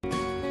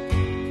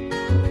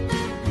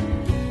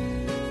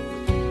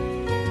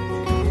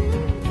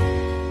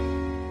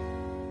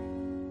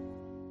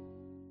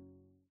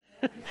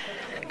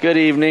Good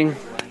evening.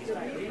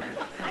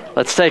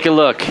 Let's take a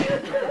look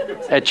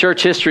at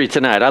church history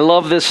tonight. I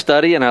love this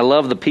study, and I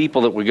love the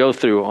people that we go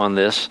through on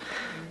this.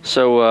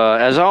 So,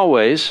 as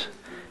always,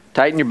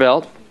 tighten your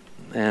belt,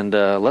 and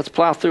let's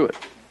plow through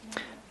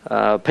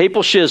it.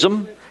 Papal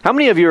schism. How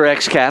many of you are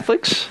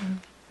ex-Catholics?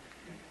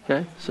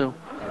 Okay, so...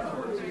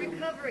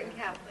 Recovering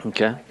Catholic.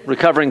 Okay,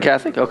 recovering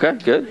Catholic. Okay,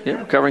 good.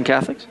 Yeah, recovering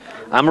Catholics.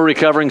 I'm a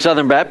recovering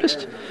Southern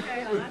Baptist.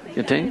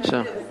 Continue,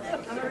 so...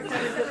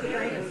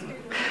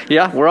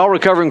 Yeah, we're all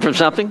recovering from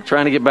something,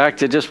 trying to get back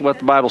to just what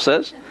the Bible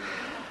says.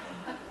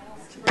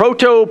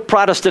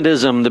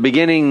 Proto-Protestantism, the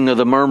beginning of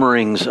the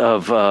murmurings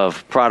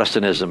of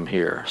Protestantism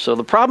here. So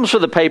the problems for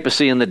the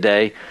papacy in the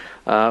day,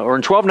 or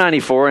in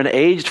 1294, an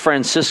aged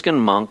Franciscan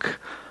monk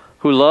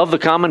who loved the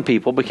common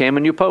people became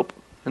a new pope.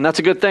 And that's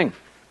a good thing.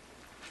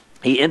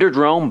 He entered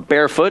Rome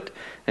barefoot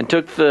and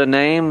took the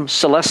name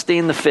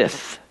Celestine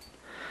V.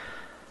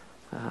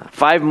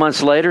 5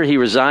 months later, he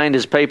resigned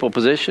his papal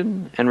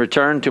position and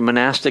returned to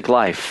monastic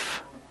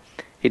life.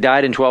 He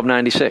died in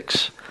 1296.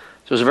 So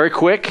it was very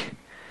quick.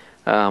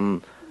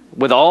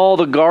 With all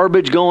the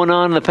garbage going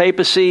on in the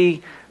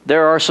papacy,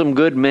 there are some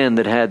good men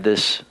that had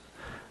this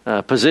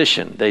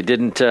position. They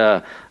didn't.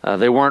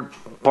 They weren't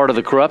part of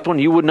the corrupt one.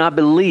 You would not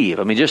believe.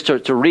 I mean, just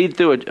to read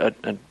through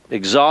an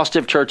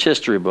exhaustive church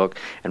history book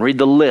and read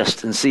the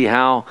list and see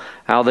how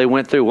they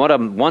went through.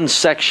 One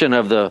section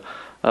of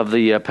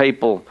the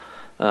papal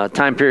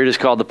time period is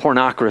called the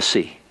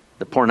pornocracy.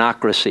 The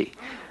pornocracy.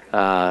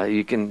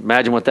 You can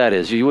imagine what that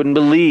is. You wouldn't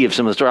believe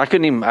some of the story. I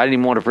didn't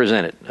even want to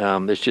present it.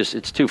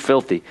 It's too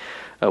filthy.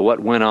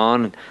 What went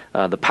on,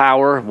 the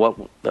power,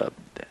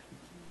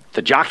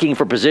 the jockeying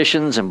for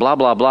positions, and blah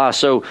blah blah.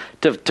 So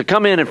to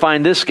come in and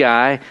find this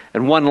guy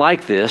and one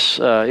like this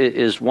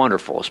is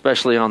wonderful,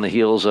 especially on the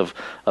heels of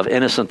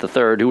Innocent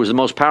III, who was the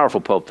most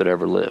powerful pope that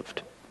ever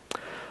lived.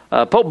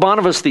 Pope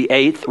Boniface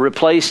VIII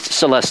replaced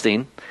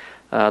Celestine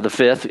the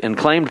fifth, and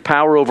claimed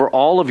power over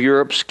all of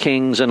Europe's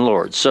kings and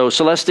lords. So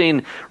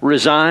Celestine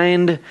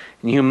resigned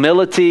in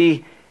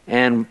humility,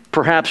 and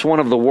perhaps one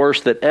of the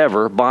worst that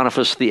ever,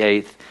 Boniface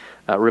VIII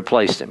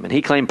replaced him. And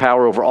he claimed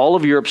power over all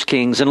of Europe's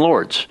kings and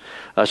lords.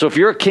 So if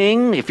you're a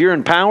king, if you're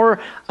in power,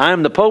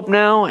 I'm the Pope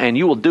now, and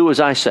you will do as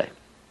I say.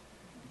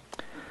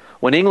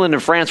 When England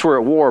and France were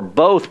at war,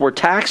 both were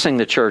taxing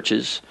the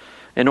churches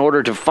in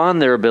order to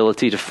fund their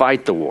ability to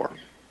fight the war.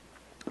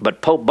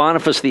 But Pope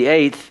Boniface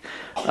VIII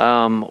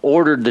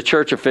ordered the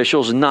church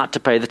officials not to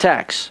pay the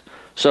tax.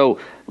 So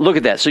look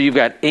at that. So you've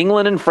got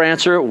England and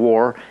France are at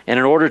war, and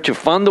in order to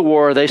fund the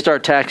war, they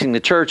start taxing the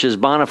churches.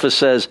 Boniface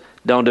says,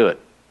 don't do it.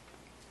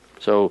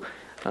 So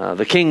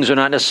the kings are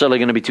not necessarily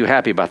going to be too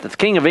happy about that. The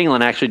King of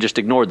England actually just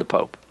ignored the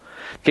Pope.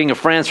 The King of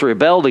France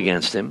rebelled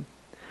against him.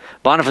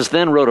 Boniface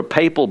then wrote a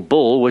papal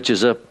bull, which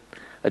is a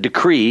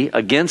decree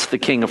against the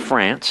King of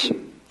France.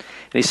 And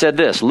he said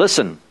this,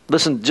 listen,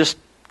 just...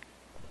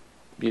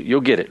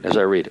 You'll get it as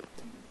I read it.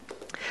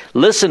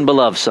 Listen,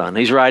 beloved son,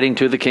 he's writing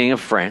to the King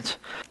of France.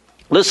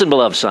 Listen,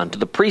 beloved son, to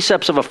the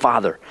precepts of a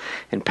father,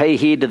 and pay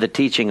heed to the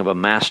teaching of a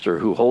master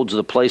who holds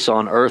the place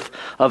on earth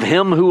of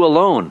him who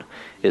alone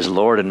is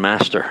Lord and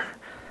Master.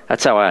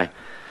 That's how I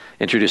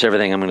introduce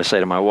everything I'm going to say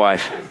to my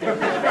wife.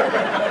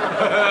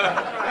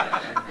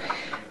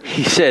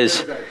 He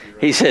says,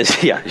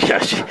 yeah,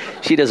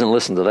 she doesn't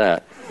listen to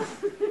that.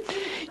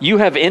 You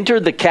have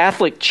entered the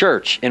Catholic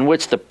Church, in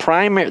which the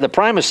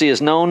primacy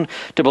is known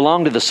to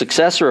belong to the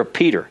successor of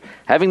Peter,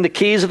 having the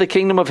keys of the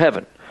kingdom of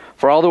heaven.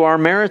 For although our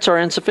merits are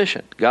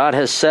insufficient, God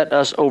has set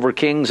us over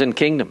kings and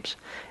kingdoms,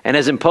 and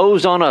has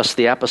imposed on us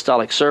the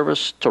apostolic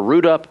service to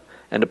root up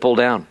and to pull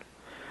down.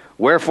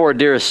 Wherefore,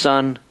 dearest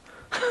son,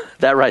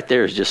 that right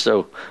there is just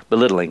so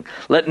belittling.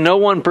 Let no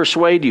one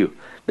persuade you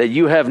that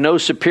you have no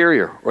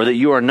superior, or that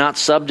you are not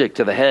subject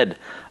to the head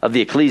of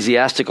the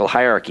ecclesiastical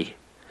hierarchy.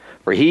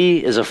 For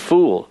he is a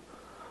fool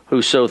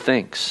who so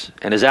thinks,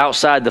 and is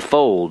outside the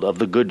fold of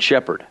the Good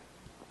Shepherd.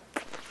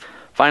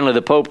 Finally,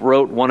 the Pope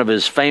wrote one of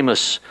his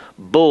famous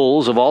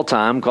bulls of all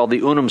time called the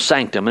Unum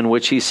Sanctum, in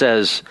which he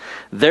says,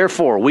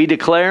 therefore we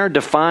declare,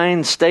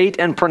 define, state,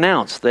 and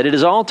pronounce that it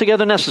is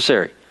altogether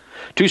necessary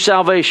to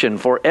salvation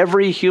for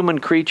every human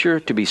creature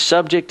to be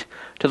subject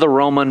to the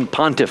Roman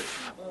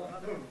pontiff.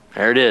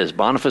 There it is,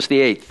 Boniface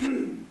VIII.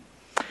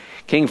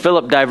 King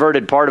Philip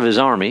diverted part of his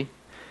army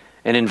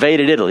and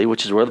invaded Italy,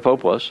 which is where the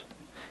Pope was,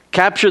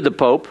 captured the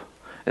Pope,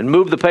 and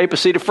moved the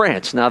papacy to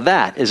France. Now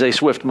that is a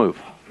swift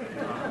move.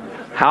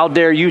 How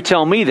dare you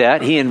tell me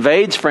that? He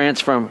invades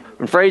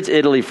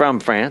Italy from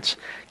France,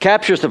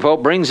 captures the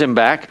Pope, brings him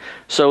back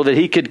so that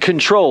he could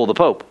control the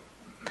Pope.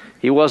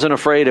 He wasn't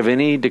afraid of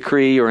any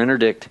decree or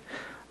interdict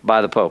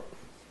by the Pope.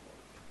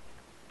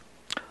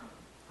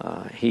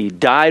 He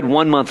died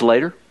 1 month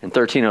later in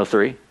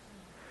 1303.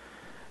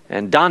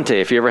 And Dante,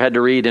 if you ever had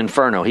to read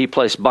Inferno, he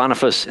placed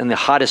Boniface in the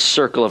hottest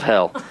circle of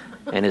hell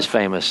in his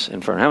famous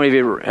Inferno. How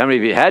many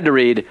of you had to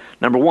read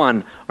number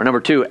 1 or number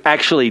 2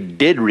 actually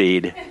did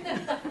read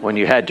when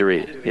you had to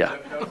read it? Yeah.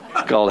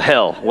 It's called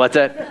Hell. What's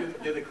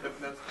that?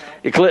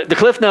 The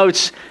Cliff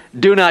Notes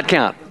do not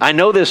count. I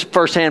know this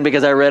firsthand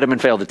because I read them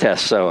and failed the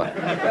test. So,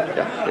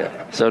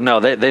 yeah. So no,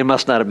 they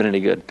must not have been any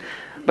good.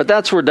 But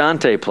that's where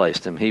Dante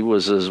placed him. He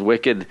was as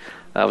wicked.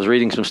 I was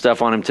reading some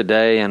stuff on him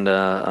today, and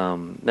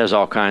there's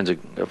all kinds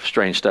of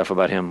strange stuff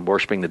about him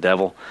worshiping the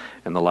devil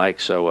and the like.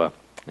 So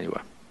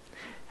anyway,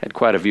 had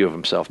quite a view of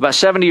himself. About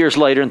 70 years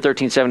later, in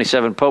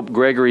 1377, Pope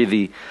Gregory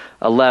XI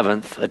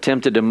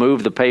attempted to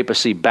move the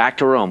papacy back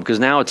to Rome, because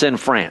now it's in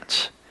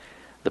France.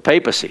 The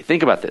papacy,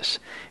 think about this.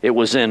 It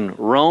was in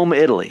Rome,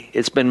 Italy.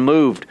 It's been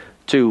moved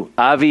to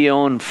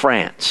Avignon,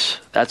 France.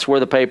 That's where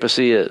the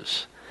papacy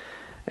is.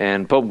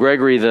 And Pope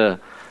Gregory XI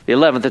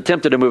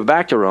attempted to move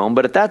back to Rome,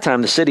 but at that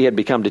time the city had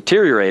become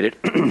deteriorated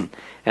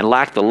and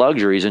lacked the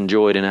luxuries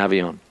enjoyed in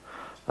Avignon.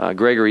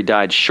 Gregory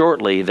died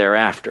shortly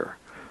thereafter.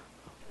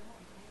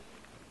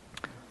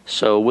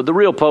 So would the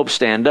real pope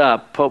stand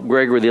up? Pope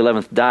Gregory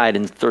XI died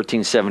in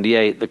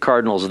 1378. The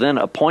cardinals then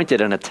appointed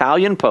an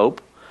Italian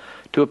pope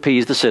to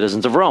appease the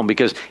citizens of Rome,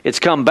 because it's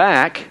come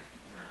back,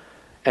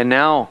 and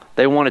now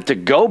they want it to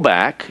go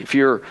back. If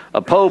you're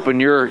a pope and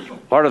you're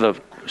part of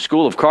the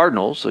school of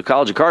cardinals, the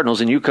college of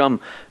cardinals, and you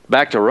come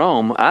back to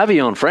Rome,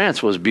 Avignon,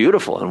 France was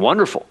beautiful and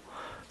wonderful.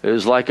 It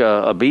was like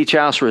a beach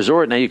house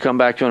resort. Now you come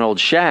back to an old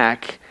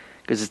shack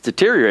because it's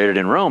deteriorated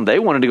in Rome. They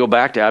wanted to go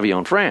back to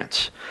Avignon,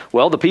 France.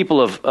 Well, the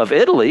people of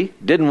Italy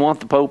didn't want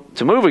the pope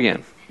to move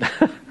again.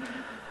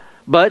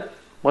 But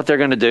what they're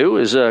going to do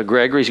is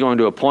Gregory's going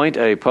to appoint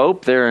a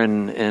pope there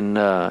in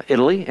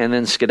Italy and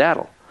then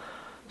skedaddle.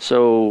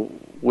 So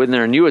when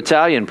their new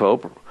Italian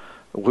pope,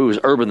 who was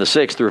Urban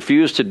VI,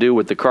 refused to do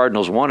what the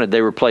cardinals wanted,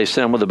 they replaced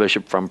him with a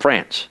bishop from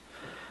France.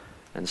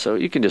 And so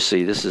you can just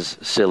see this is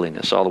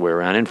silliness all the way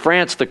around. In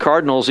France, the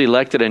cardinals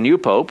elected a new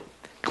pope,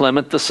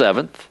 Clement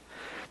VII,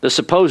 the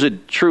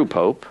supposed true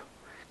pope,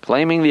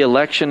 claiming the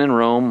election in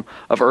Rome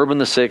of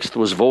Urban VI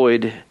was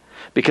void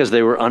because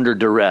they were under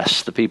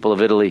duress. The people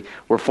of Italy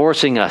were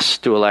forcing us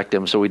to elect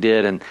him, so we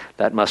did, and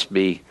that must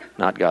be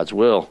not God's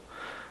will.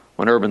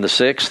 When Urban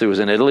VI, who was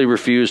in Italy,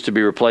 refused to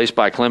be replaced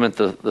by Clement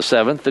VII,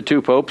 the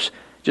two popes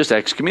just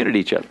excommunicated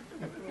each other.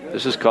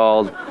 This is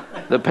called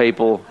the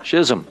papal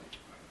schism.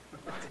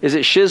 Is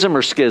it schism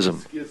or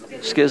schism?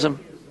 Schism?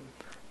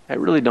 I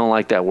really don't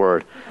like that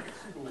word.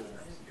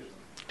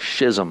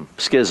 Schism.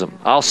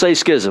 I'll say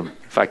schism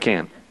if I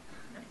can.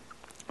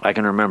 I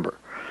can remember.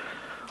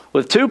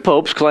 With two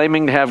popes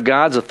claiming to have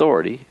God's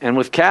authority, and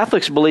with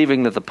Catholics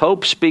believing that the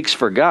Pope speaks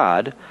for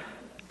God,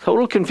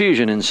 total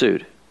confusion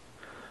ensued.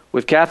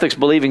 With Catholics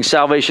believing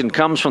salvation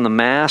comes from the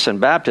Mass and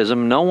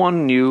baptism, no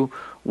one knew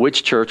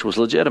which church was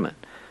legitimate.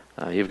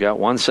 You've got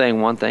one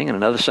saying one thing and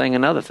another saying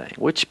another thing,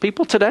 which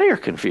people today are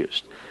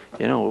confused.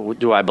 You know,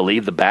 do I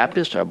believe the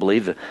Baptists? Do I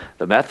believe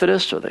the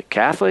Methodists or the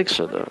Catholics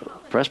or the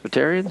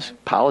Presbyterians?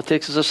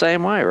 Politics is the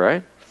same way,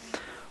 right?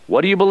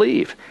 What do you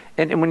believe?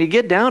 And when you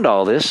get down to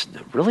all this,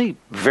 really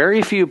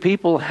very few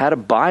people had a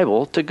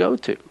Bible to go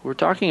to. We're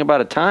talking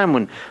about a time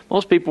when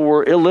most people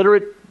were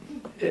illiterate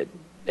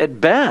at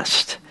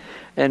best.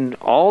 And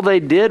all they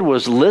did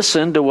was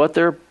listen to what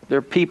their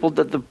people,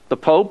 that the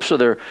popes or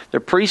their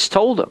priests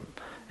told them.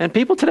 And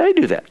people today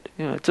do that.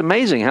 You know, it's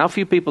amazing how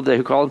few people today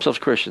who call themselves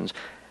Christians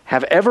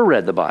have ever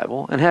read the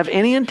Bible and have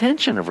any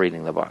intention of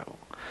reading the Bible.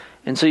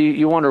 And so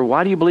you wonder,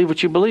 why do you believe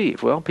what you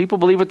believe? Well, people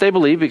believe what they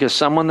believe because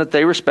someone that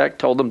they respect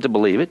told them to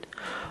believe it.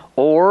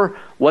 Or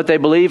what they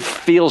believe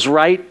feels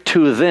right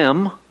to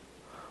them.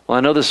 Well, I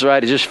know this is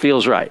right, it just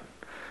feels right.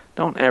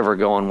 Don't ever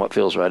go on what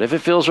feels right. If it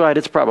feels right,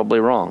 it's probably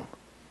wrong.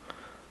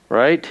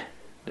 Right?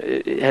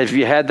 Have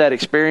you had that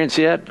experience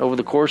yet over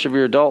the course of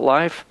your adult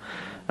life?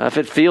 If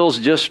it feels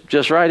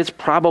just right, it's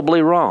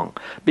probably wrong.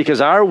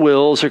 Because our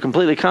wills are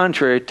completely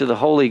contrary to the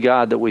holy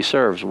God that we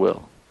serve's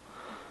will.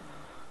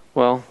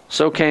 Well,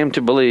 some came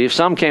to believe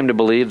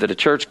that a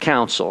church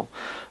council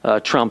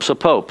trumps a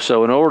pope.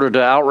 So in order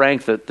to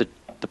outrank the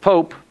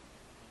pope,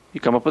 you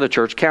come up with a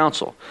church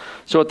council.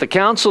 So at the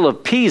Council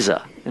of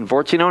Pisa in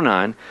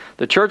 1409,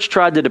 the church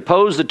tried to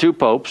depose the two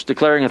popes,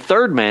 declaring a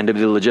third man to be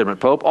the legitimate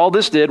pope. All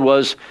this did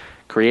was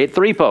create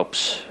three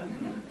popes,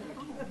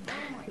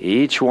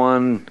 each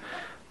one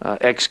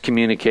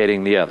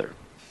excommunicating the other.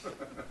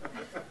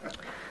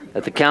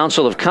 At the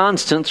Council of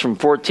Constance from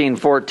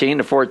 1414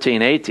 to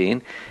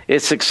 1418, it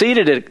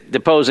succeeded at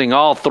deposing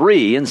all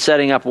three and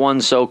setting up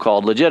one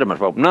so-called legitimate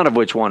pope, none of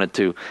which wanted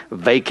to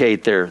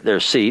vacate their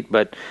seat,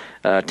 but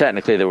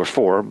technically there were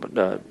four,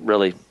 but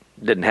really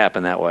didn't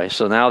happen that way.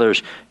 So now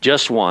there's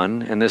just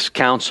one, and this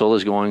council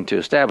is going to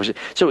establish it.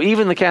 So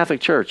even the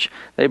Catholic Church,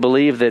 they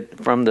believe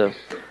that from the,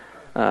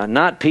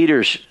 not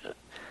Peter's,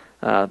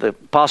 the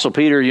Apostle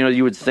Peter,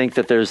 you would think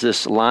that there's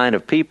this line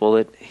of people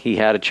that he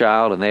had a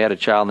child and they had a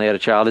child and they had a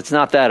child. It's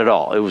not that at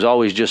all. It was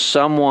always just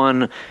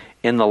someone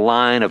in the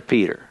line of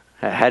Peter.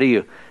 How do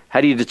you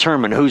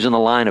determine who's in the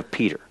line of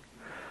Peter?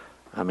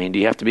 I mean, do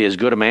you have to be as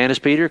good a man as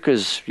Peter?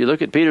 Because if you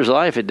look at Peter's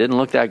life, it didn't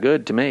look that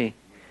good to me.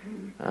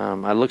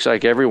 It looks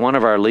like every one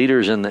of our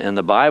leaders in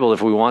the Bible,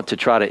 if we want to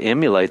try to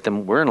emulate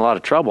them, we're in a lot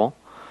of trouble.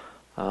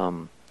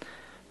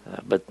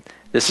 But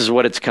this is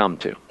what it's come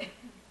to.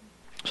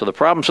 So the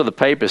problems of the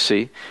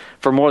papacy,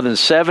 for more than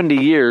 70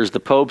 years, the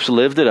popes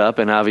lived it up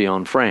in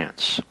Avignon,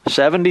 France.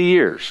 70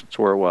 years, that's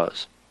where it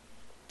was.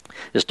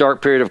 This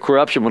dark period of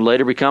corruption would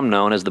later become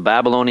known as the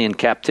Babylonian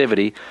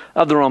captivity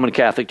of the Roman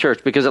Catholic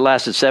Church, because it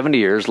lasted 70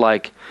 years,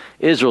 like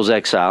Israel's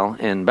exile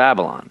in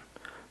Babylon,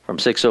 from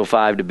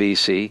 605 to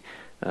BC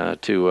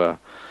to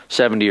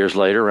 70 years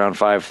later, around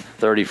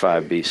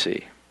 535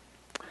 BC.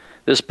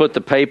 This put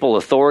the papal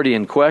authority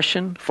in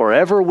question,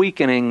 forever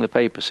weakening the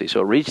papacy.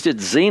 So it reached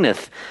its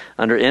zenith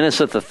under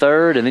Innocent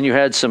III, and then you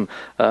had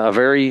a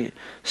very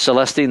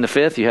Celestine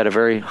V. You had a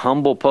very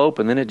humble pope,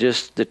 and then it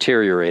just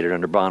deteriorated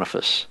under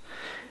Boniface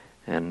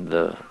and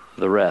the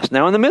rest.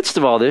 Now, in the midst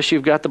of all this,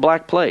 you've got the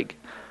Black Plague,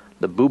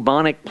 the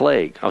bubonic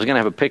plague. I was going to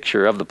have a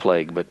picture of the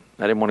plague, but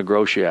I didn't want to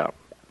gross you out.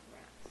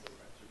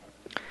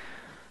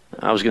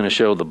 I was going to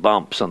show the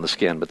bumps on the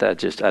skin, but I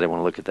didn't want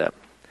to look at that.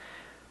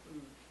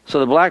 So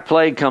the Black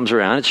Plague comes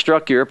around. It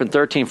struck Europe in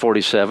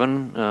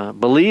 1347,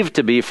 believed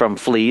to be from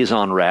fleas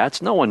on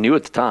rats. No one knew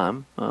at the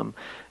time. And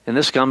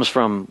this comes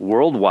from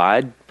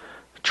worldwide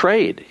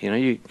trade.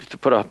 You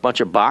put a bunch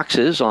of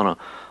boxes on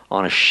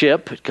a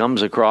ship. It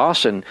comes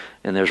across, and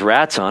there's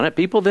rats on it.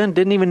 People then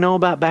didn't even know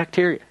about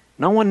bacteria.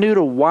 No one knew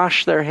to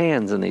wash their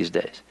hands in these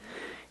days.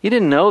 You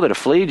didn't know that a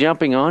flea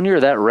jumping on you or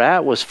that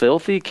rat was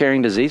filthy,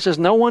 carrying diseases.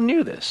 No one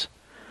knew this.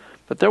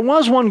 But there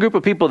was one group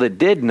of people that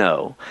did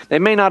know. They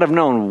may not have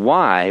known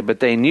why,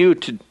 but they knew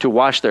to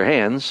wash their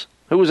hands.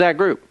 Who was that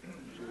group?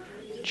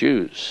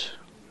 Jews.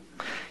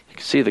 You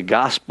can see the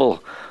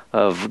gospel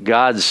of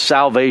God's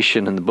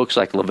salvation in the books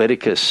like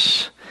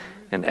Leviticus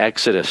and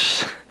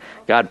Exodus.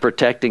 God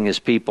protecting his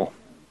people.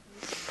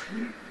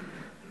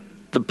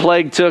 The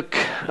plague took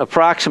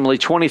approximately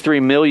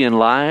 23 million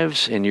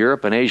lives in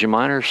Europe and Asia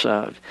Minor.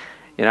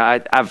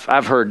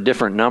 I've heard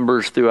different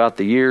numbers throughout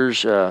the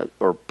years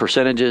or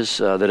percentages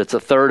that it's a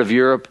third of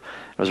Europe.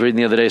 I was reading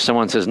the other day,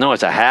 someone says, no,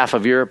 it's a half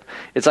of Europe.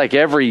 It's like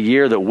every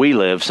year that we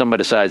live,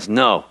 somebody decides,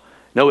 no,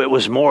 it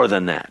was more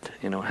than that.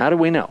 How do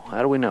we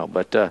know?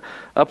 But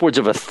upwards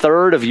of a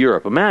third of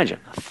Europe. Imagine,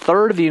 a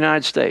third of the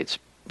United States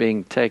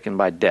being taken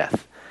by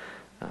death.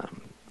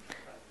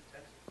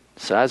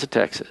 Size of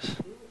Texas.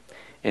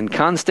 In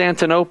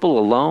Constantinople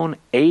alone,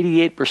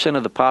 88%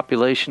 of the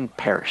population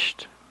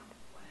perished.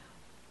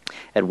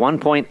 At one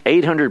point,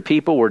 800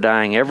 people were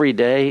dying every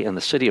day in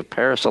the city of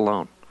Paris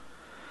alone.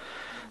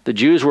 The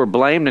Jews were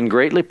blamed and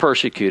greatly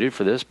persecuted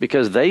for this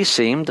because they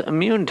seemed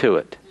immune to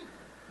it,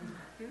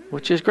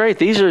 which is great.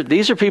 These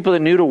are people that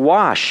knew to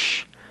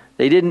wash.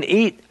 They didn't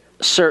eat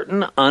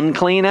certain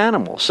unclean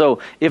animals. So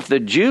if the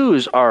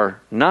Jews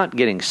are not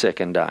getting sick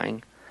and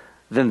dying,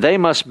 then they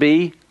must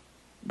be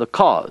the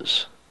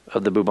cause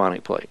of the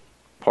bubonic plague.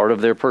 Part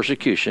of their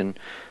persecution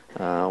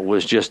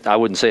was just, I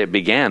wouldn't say it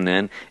began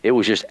then, it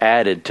was just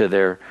added to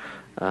their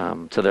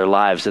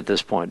lives at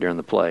this point during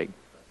the plague.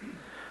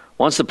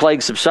 Once the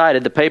plague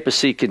subsided, the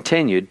papacy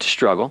continued to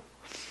struggle.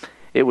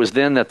 It was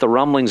then that the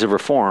rumblings of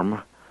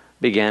reform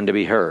began to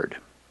be heard.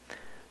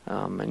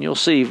 And you'll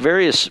see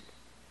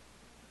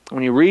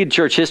when you read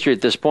church history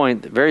at this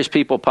point, various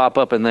people pop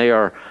up and they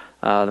are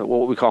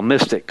what we call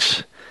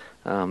mystics.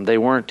 They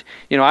weren't,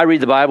 I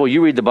read the Bible,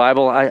 you read the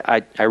Bible,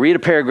 I read a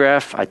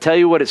paragraph, I tell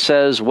you what it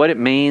says, what it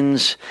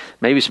means,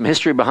 maybe some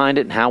history behind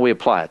it and how we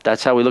apply it.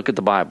 That's how we look at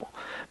the Bible.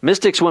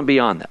 Mystics went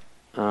beyond that.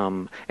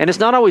 And it's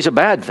not always a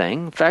bad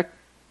thing. In fact,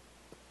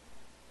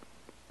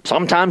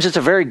 sometimes it's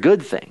a very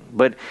good thing.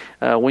 But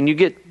when you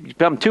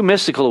become too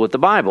mystical with the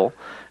Bible,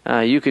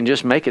 you can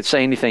just make it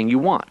say anything you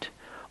want.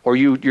 Or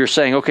you're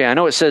saying, okay, I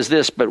know it says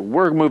this, but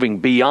we're moving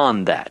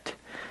beyond that.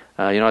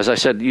 As I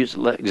said, the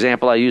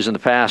example I used in the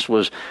past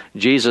was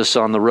Jesus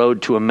on the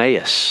road to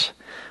Emmaus.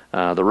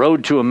 The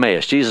road to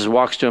Emmaus. Jesus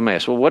walks to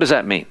Emmaus. Well, what does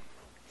that mean?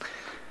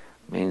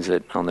 It means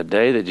that on the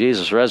day that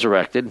Jesus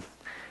resurrected,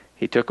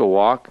 he took a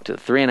walk to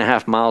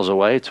 3.5 miles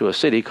away to a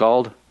city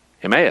called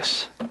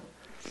Emmaus.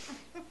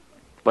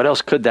 What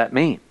else could that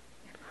mean?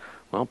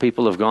 Well,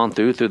 people have gone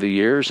through the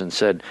years and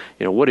said,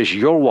 what is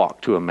your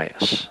walk to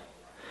Emmaus?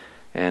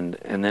 And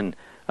then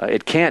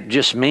it can't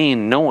just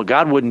mean,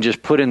 God wouldn't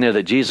just put in there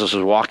that Jesus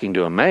was walking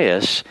to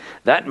Emmaus.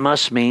 That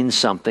must mean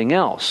something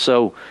else.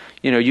 So,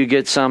 you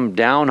get some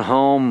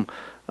down-home,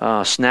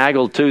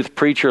 snaggle-toothed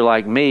preacher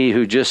like me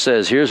who just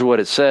says, here's what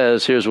it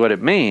says, here's what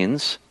it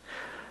means.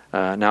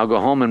 Now go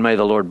home and may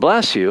the Lord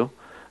bless you.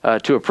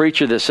 To a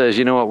preacher that says,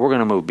 we're going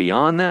to move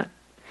beyond that.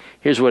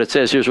 Here's what it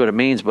says, here's what it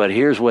means, but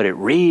here's what it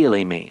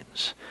really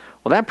means.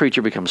 Well, that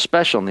preacher becomes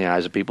special in the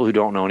eyes of people who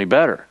don't know any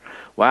better.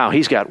 Wow,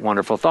 he's got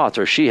wonderful thoughts,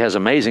 or she has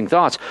amazing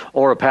thoughts,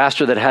 or a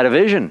pastor that had a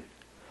vision.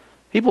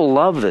 People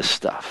love this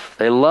stuff.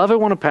 They love it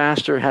when a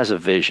pastor has a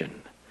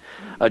vision,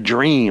 a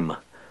dream.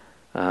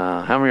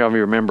 How many of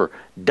you remember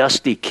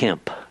Dusty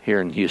Kemp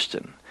here in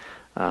Houston?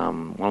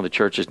 One of the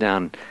churches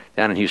down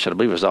in Houston, I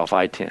believe it was off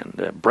I-10,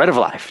 the Bread of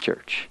Life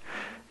Church.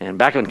 And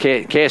back on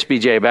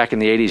KSBJ, back in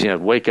the 80s,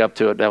 I'd wake up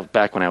to it. That was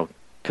back when I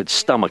could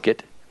stomach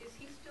it. Is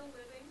he still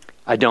living?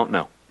 I don't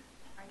know.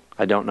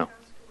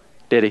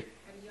 Did he?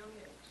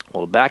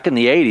 Well, back in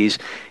the 80s,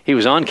 he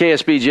was on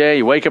KSBJ.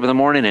 You wake up in the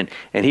morning,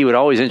 and he would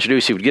always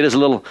introduce, he would get his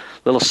little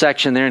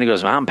section there, and he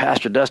goes, I'm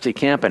Pastor Dusty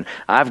Kemp, and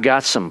I've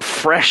got some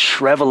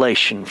fresh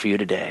revelation for you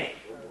today.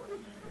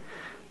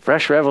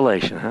 Fresh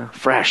revelation, huh?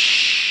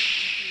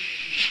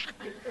 Fresh.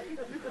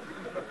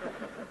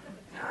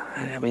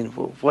 I mean,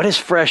 what is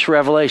fresh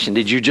revelation?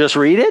 Did you just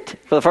read it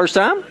for the first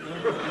time?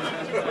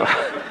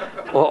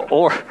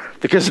 or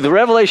because the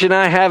revelation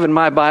I have in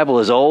my Bible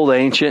is old,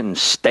 ancient, and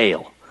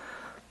stale,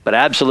 but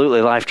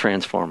absolutely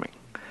life-transforming.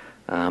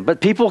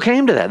 But people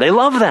came to that. They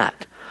love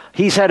that.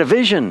 He's had a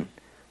vision,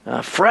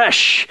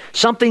 fresh,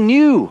 something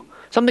new,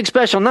 something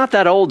special, not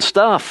that old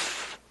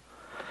stuff.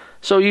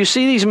 So you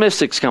see these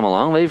mystics come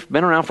along. They've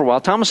been around for a while.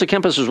 Thomas à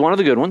Kempis was one of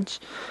the good ones.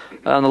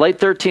 In the late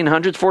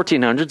 1300s,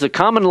 1400s, the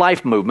common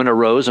life movement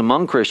arose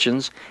among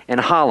Christians in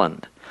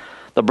Holland.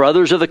 The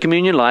brothers of the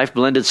communion life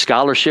blended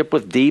scholarship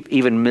with deep,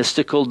 even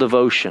mystical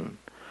devotion.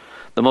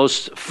 The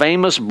most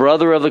famous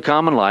brother of the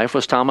common life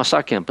was Thomas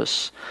à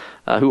Kempis,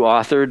 who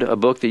authored a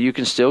book that you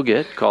can still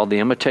get called The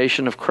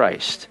Imitation of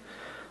Christ.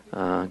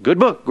 Good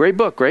book,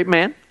 great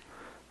man.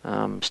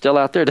 Still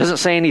out there. It doesn't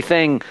say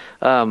anything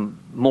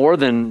more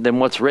than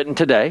what's written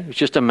today. It's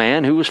just a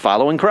man who was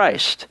following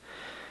Christ.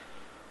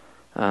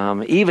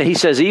 He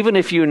says, even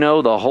if you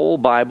know the whole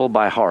Bible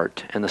by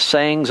heart and the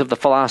sayings of the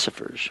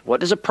philosophers, what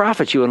does it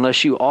profit you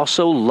unless you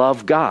also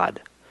love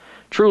God?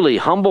 Truly,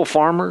 humble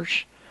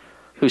farmers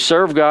who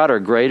serve God are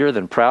greater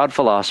than proud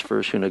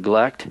philosophers who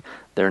neglect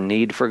their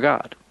need for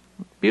God.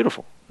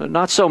 Beautiful.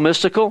 Not so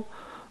mystical,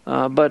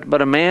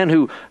 but a man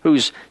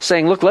who's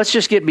saying, look, let's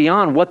just get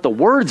beyond what the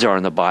words are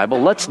in the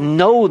Bible. Let's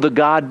know the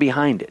God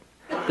behind it.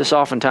 This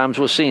oftentimes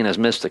was seen as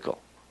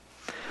mystical.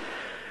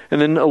 And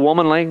then a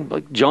woman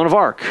like Joan of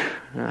Arc.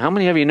 How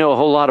many of you know a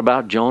whole lot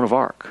about Joan of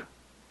Arc?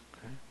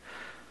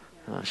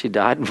 She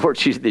died before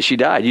she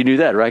died. You knew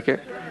that, right?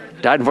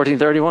 Died in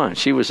 1431.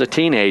 She was a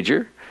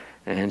teenager,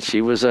 and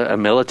she was a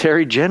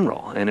military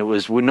general. And it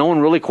was no one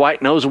really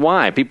quite knows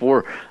why. People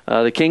were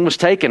the king was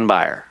taken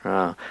by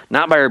her,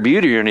 not by her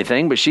beauty or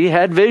anything, but she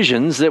had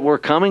visions that were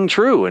coming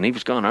true. And he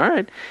was going, all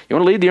right, you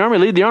want to lead the army?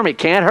 Lead the army. It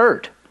can't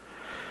hurt.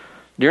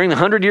 During the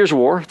 100 Years'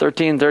 War,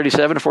 1337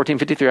 to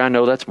 1453, I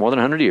know that's more than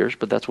 100 years,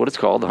 but that's what it's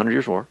called, the 100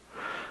 Years' War.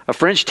 A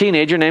French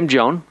teenager named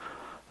Joan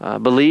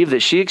believed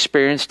that she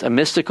experienced a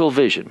mystical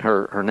vision.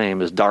 Her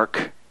name is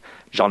d'Arc.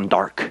 Jeanne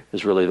d'Arc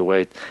is really the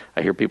way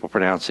I hear people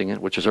pronouncing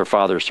it, which is her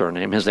father's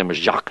surname. His name was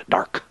Jacques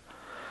d'Arc.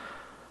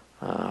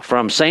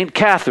 From St.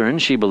 Catherine,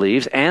 she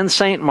believes, and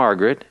St.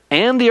 Margaret,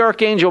 and the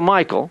Archangel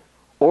Michael,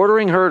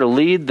 ordering her to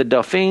lead the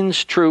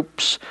Dauphine's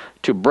troops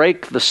to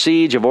break the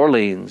siege of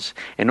Orleans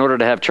in order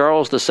to have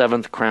Charles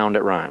VII crowned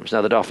at Reims.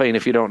 Now, the Dauphin,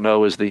 if you don't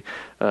know, is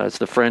it's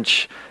the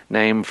French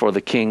name for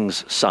the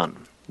king's son,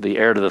 the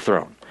heir to the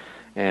throne.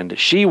 And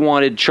she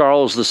wanted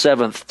Charles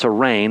VII to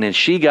reign, and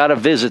she got a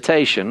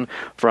visitation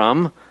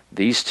from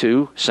these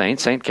two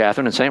saints, St.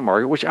 Catherine and St.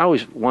 Margaret, which I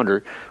always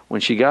wonder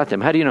when she got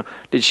them. How do you know?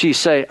 Did she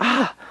say,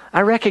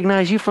 I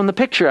recognize you from the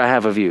picture I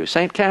have of you,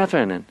 St.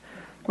 Catherine? And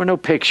there were no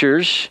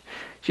pictures.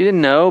 She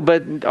didn't know,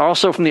 but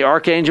also from the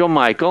Archangel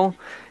Michael.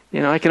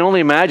 I can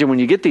only imagine when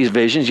you get these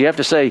visions, you have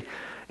to say,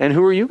 and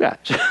who are you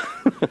guys?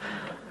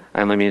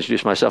 And let me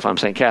introduce myself. I'm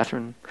St.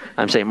 Catherine.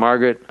 I'm St.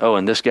 Margaret. Oh,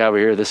 and this guy over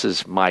here, this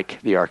is Mike,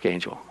 the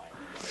Archangel.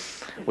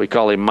 We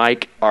call him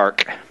Mike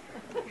Arc.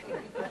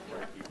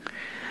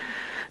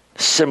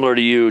 Similar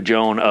to you,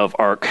 Joan of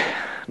Arc.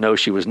 No,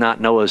 she was not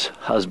Noah's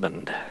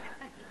husband.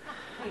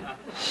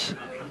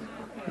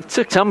 It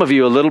took some of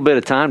you a little bit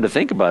of time to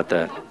think about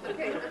that.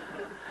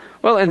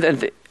 Well,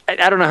 and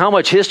I don't know how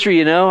much history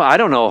you know. I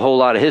don't know a whole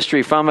lot of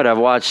history from it. I've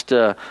watched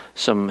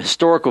some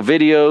historical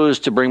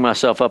videos to bring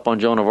myself up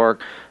on Joan of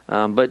Arc.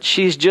 But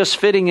she's just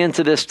fitting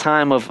into this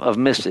time of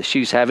mystics.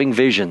 She's having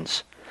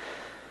visions.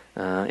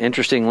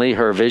 Interestingly,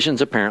 her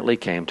visions apparently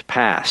came to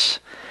pass.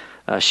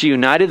 She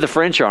united the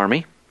French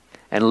army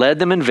and led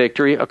them in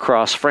victory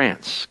across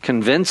France,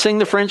 convincing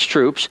the French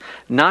troops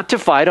not to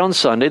fight on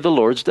Sunday, the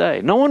Lord's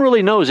Day. No one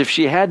really knows if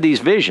she had these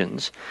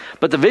visions,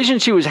 but the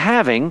visions she was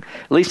having,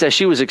 at least as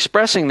she was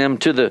expressing them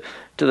to the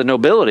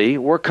nobility,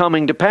 were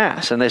coming to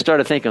pass. And they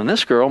started thinking,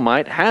 this girl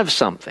might have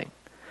something.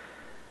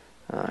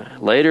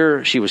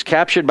 Later, she was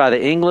captured by the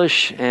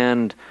English,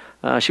 and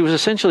she was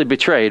essentially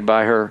betrayed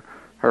by her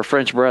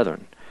French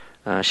brethren.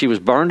 She was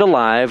burned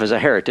alive as a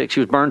heretic. She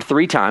was burned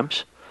 3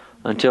 times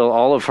until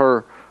all of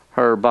her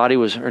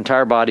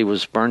entire body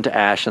was burned to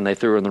ash, and they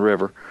threw her in the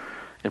river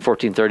in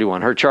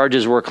 1431. Her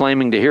charges were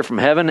claiming to hear from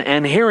heaven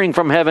and hearing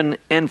from heaven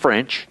in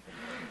French,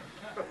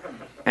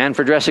 and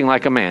for dressing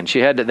like a man.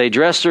 They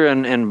dressed her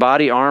in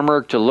body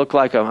armor to look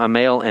like a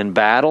male in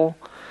battle,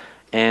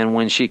 and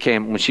when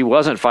she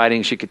wasn't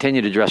fighting, she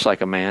continued to dress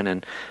like a man.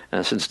 And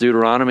since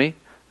Deuteronomy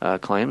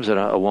claims that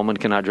a woman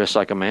cannot dress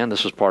like a man,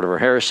 this was part of her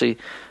heresy.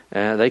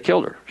 They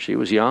killed her. She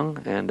was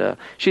young, and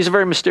she's a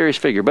very mysterious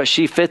figure, but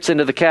she fits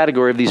into the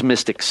category of these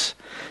mystics,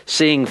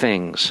 seeing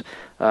things,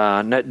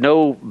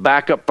 no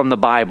backup from the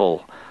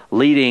Bible,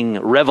 leading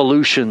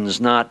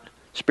revolutions, not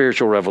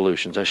spiritual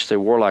revolutions, I should say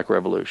warlike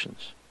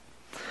revolutions.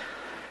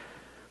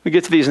 We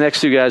get to these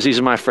next two guys. These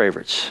are my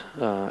favorites.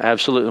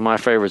 Absolutely my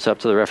favorites up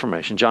to the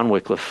Reformation. John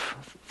Wycliffe,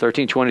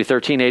 1320,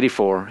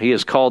 1384. He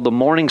is called the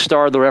morning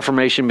star of the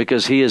Reformation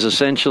because he is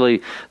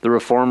essentially the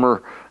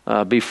reformer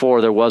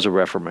before there was a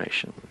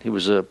Reformation. He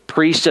was a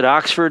priest at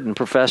Oxford and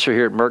professor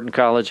here at Merton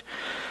College.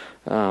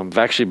 I've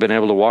actually been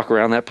able to walk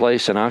around that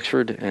place in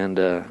Oxford, and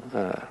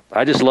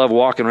I just love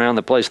walking around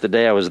the place the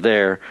day I was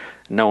there,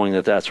 knowing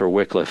that that's where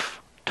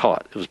Wycliffe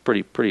taught. It was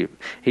pretty.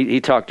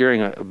 He talked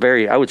during a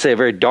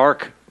very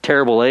dark,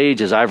 terrible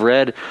age, as I've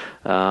read,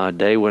 a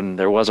day when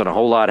there wasn't a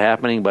whole lot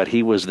happening, but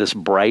he was this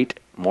bright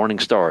morning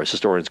star, as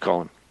historians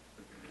call him.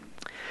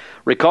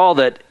 Recall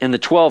that in the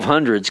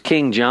 1200s,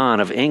 King John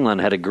of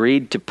England had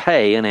agreed to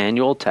pay an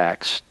annual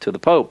tax to the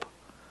Pope.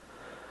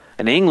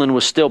 And England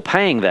was still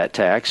paying that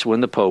tax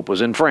when the Pope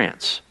was in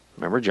France.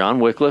 Remember, John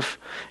Wycliffe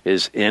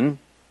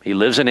he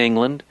lives in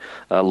England.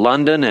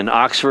 London and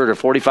Oxford are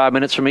 45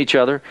 minutes from each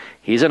other.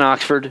 He's in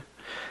Oxford,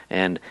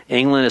 and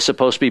England is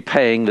supposed to be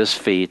paying this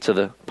fee to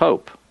the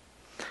Pope.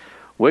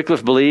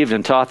 Wycliffe believed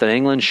and taught that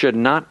England should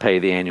not pay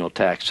the annual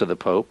tax to the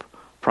Pope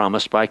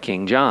promised by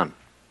King John.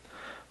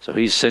 So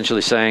he's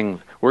essentially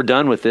saying, we're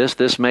done with this.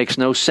 This makes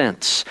no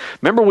sense.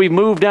 Remember, we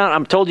moved out,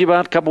 I told you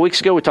about a couple weeks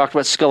ago, we talked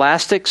about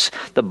scholastics.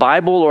 The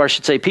Bible, or I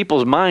should say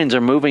people's minds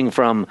are moving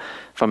from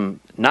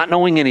not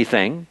knowing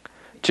anything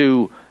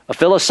to a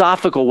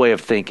philosophical way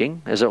of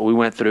thinking, as we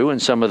went through,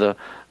 and some of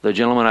the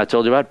gentlemen I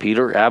told you about,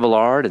 Peter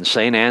Abelard and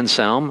St.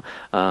 Anselm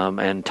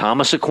and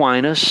Thomas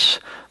Aquinas,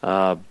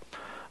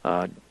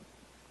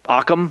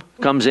 Occam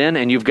comes in,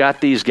 and you've got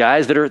these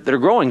guys that are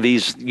growing.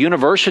 These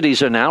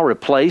universities are now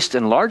replaced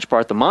in large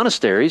part the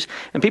monasteries,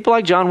 and people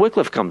like John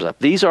Wycliffe comes up.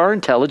 These are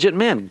intelligent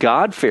men,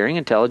 God-fearing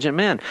intelligent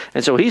men.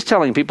 And so he's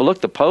telling people, look,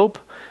 the Pope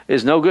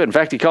is no good. In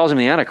fact, he calls him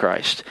the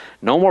Antichrist.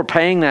 No more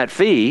paying that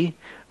fee.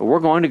 We're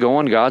going to go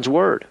on God's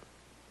word.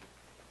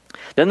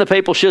 Then the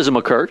papal schism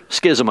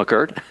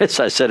occurred, as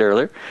I said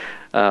earlier.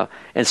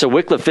 And so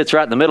Wycliffe fits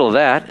right in the middle of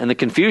that, and the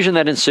confusion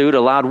that ensued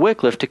allowed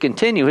Wycliffe to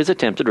continue his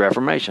attempted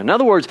Reformation. In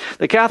other words,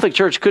 the Catholic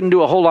Church couldn't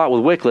do a whole lot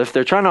with Wycliffe.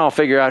 They're trying to all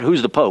figure out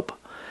who's the Pope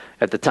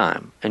at the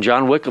time. And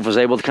John Wycliffe was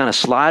able to kind of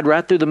slide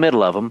right through the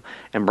middle of them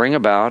and bring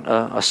about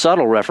a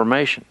subtle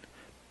Reformation.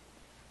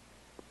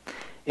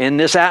 In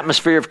this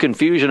atmosphere of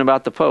confusion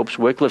about the popes,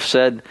 Wycliffe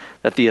said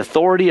that the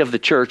authority of the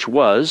church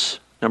was,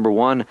 number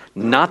one,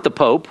 not the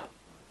Pope.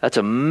 That's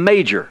a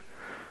major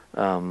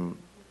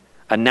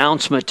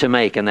announcement to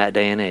make in that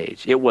day and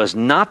age. It was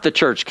not the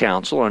church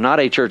council, or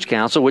not a church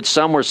council, which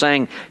some were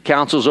saying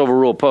councils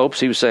overrule popes.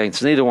 He was saying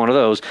it's neither one of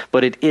those,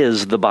 but it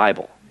is the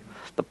Bible.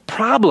 The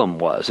problem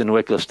was, in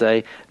Wycliffe's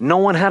day, no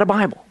one had a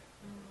Bible.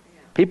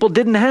 People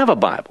didn't have a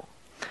Bible.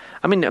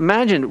 I mean,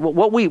 imagine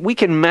what we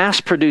can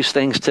mass produce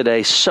things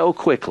today so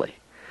quickly.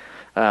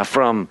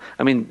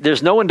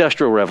 There's no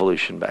industrial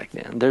revolution back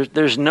then.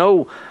 There's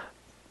no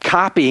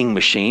copying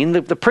machine.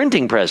 The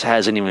printing press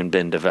hasn't even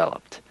been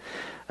developed.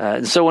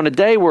 And so in a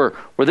day where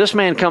this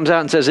man comes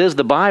out and says, is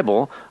the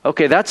Bible,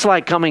 okay, that's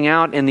like coming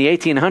out in the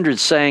 1800s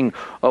saying,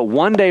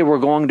 one day we're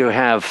going to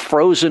have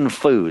frozen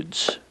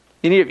foods.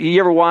 You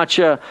ever watch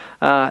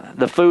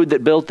The Food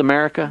That Built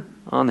America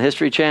on the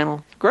History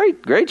Channel?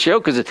 Great show,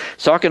 because it's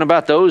talking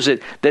about those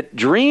that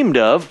dreamed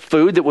of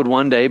food that would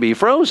one day be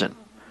frozen.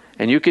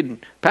 And you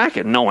could pack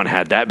it. No one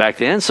had that back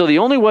then. So the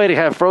only way to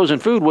have frozen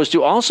food was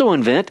to also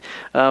invent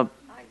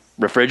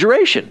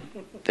refrigeration.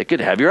 They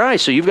could have your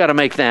ice. So you've got to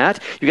make that.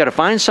 You've got to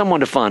find someone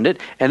to fund it,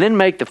 and then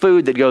make the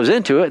food that goes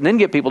into it, and then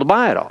get people to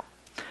buy it all.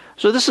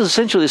 So this is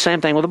essentially the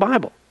same thing with the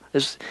Bible.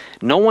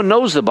 No one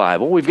knows the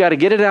Bible. We've got to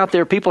get it out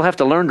there. People have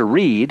to learn to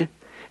read. And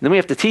then we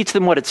have to teach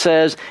them what it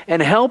says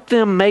and help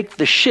them make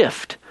the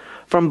shift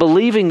from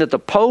believing that the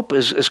Pope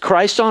is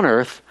Christ on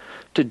earth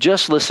to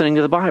just listening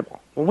to the Bible.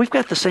 Well, we've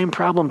got the same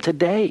problem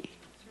today.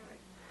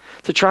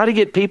 To try to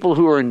get people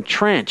who are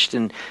entrenched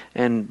and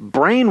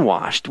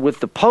brainwashed with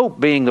the Pope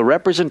being the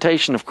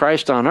representation of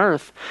Christ on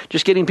earth,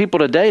 just getting people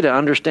today to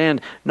understand,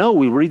 no,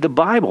 we read the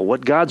Bible,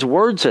 what God's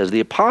Word says.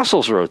 The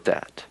apostles wrote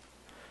that.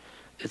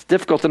 It's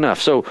difficult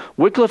enough. So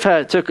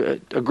Wycliffe took a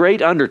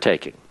great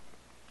undertaking.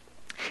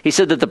 He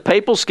said that the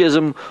papal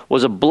schism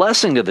was a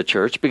blessing to the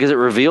church because it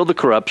revealed the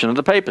corruption of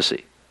the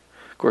papacy.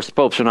 Of course, the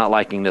popes are not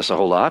liking this a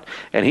whole lot,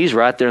 and he's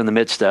right there in the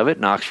midst of it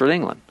in Oxford,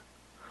 England.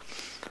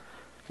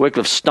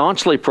 Wycliffe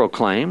staunchly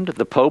proclaimed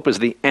the Pope as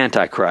the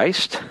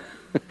Antichrist.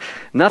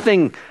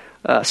 Nothing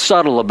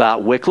subtle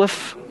about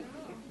Wycliffe.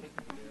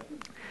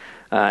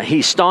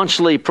 He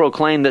staunchly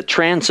proclaimed that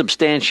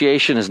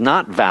transubstantiation is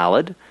not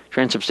valid.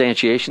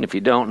 Transubstantiation, if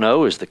you don't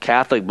know, is the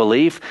Catholic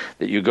belief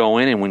that you go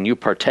in and when you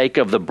partake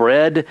of the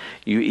bread,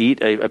 you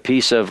eat a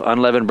piece of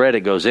unleavened bread,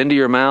 it goes into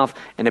your mouth,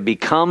 and it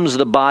becomes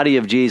the body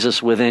of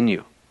Jesus within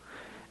you.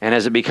 And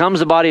as it becomes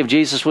the body of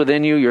Jesus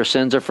within you, your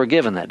sins are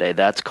forgiven that day.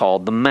 That's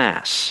called the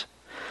Mass.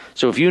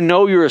 So if you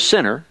know you're a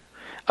sinner,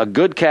 a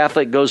good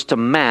Catholic goes to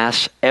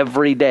Mass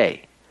every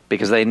day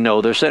because they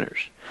know they're sinners.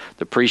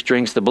 The priest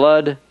drinks the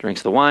blood,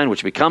 drinks the wine,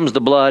 which becomes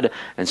the blood,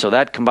 and so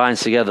that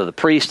combines together the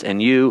priest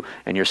and you,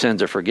 and your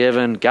sins are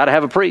forgiven. Got to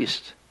have a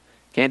priest.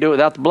 Can't do it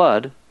without the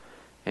blood.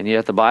 And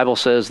yet the Bible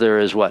says there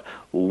is what?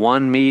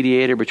 One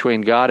mediator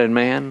between God and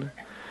man,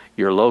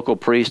 your local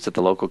priest at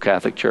the local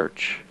Catholic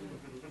Church.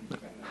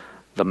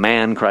 The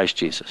man, Christ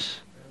Jesus.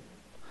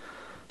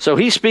 So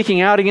he's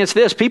speaking out against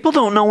this. People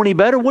don't know any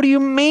better. What do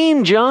you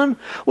mean, John?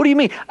 What do you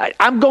mean?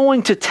 I'm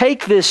going to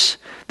take this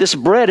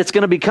bread. It's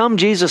going to become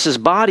Jesus'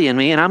 body in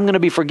me, and I'm going to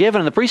be forgiven,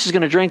 and the priest is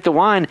going to drink the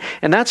wine,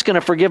 and that's going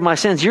to forgive my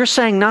sins. You're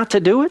saying not to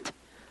do it?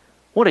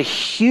 What a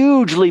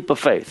huge leap of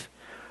faith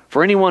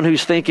for anyone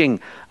who's thinking,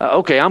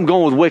 okay, I'm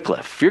going with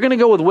Wycliffe. If you're going to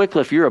go with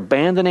Wycliffe, you're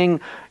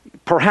abandoning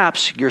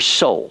perhaps your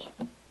soul,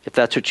 if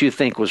that's what you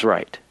think was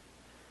right.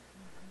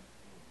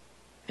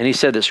 And he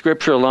said that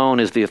Scripture alone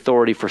is the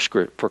authority for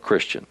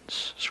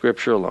Christians.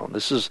 Scripture alone.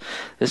 This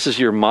is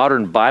your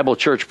modern Bible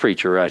church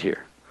preacher right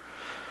here.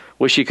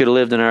 Wish he could have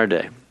lived in our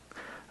day.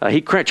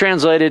 He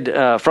translated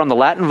from the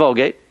Latin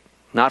Vulgate,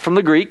 not from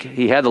the Greek.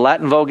 He had the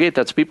Latin Vulgate,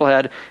 that's what people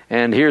had.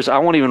 And I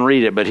won't even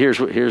read it, but here's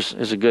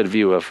a good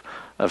view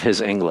of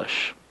his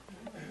English.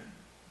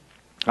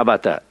 How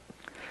about that?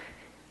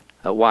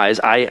 Wise,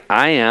 I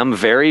am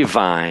very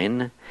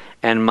vine,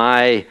 and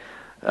my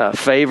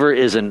favor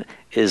is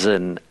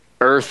an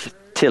earth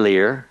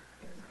tiller.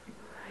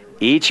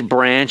 Each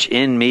branch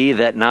in me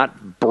that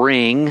not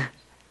bring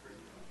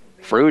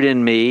fruit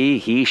in me,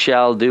 he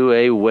shall do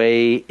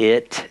away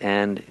it,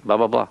 and blah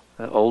blah blah.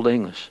 Old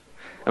English.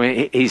 I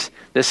mean,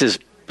 this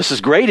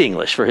is great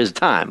English for his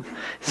time.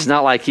 It's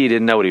not like he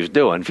didn't know what he was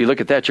doing. If you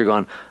look at that, you're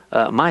going,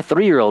 my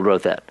 3-year-old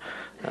wrote that.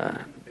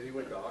 Did he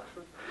went to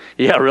Oxford?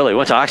 Yeah, really.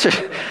 Went to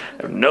Oxford?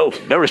 No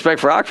respect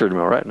for Oxford,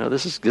 all right? No,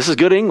 this is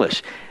good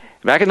English.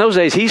 Back in those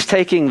days, he's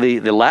taking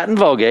the Latin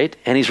Vulgate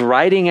and he's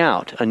writing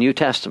out a New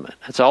Testament.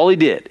 That's all he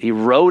did. He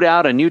wrote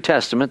out a New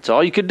Testament. That's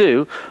all you could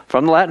do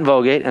from the Latin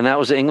Vulgate, and that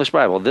was the English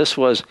Bible. This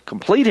was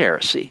complete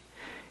heresy,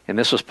 and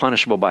this was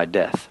punishable by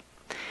death.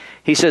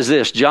 He says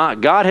this,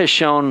 God has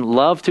shown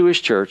love to his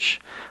church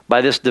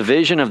by this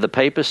division of the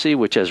papacy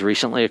which has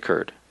recently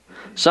occurred.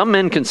 Some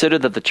men consider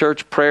that the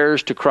church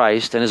prayers to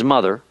Christ and his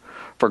mother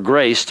for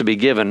grace to be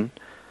given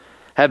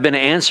have been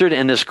answered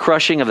in this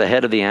crushing of the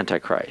head of the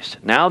Antichrist.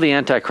 Now the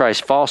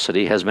Antichrist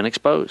falsity has been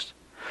exposed.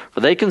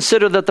 For they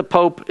consider that the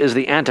Pope is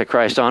the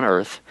Antichrist on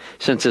earth,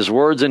 since his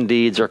words and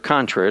deeds are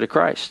contrary to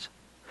Christ.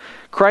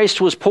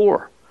 Christ was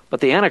poor,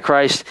 but the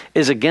Antichrist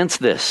is against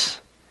this,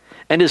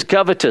 and is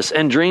covetous,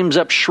 and dreams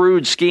up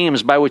shrewd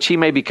schemes by which he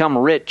may become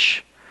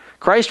rich.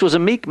 Christ was a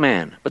meek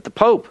man, but the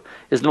Pope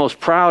is the most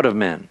proud of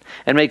men,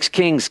 and makes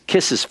kings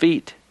kiss his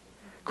feet.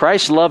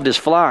 Christ loved his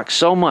flock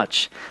so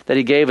much that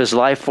he gave his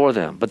life for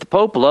them. But the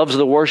Pope loves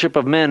the worship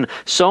of men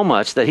so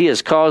much that he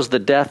has caused the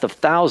death of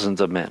thousands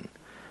of men.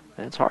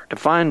 And it's hard to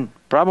find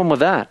a problem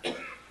with that.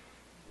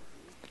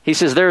 He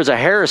says there is a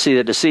heresy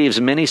that deceives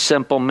many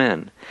simple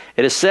men.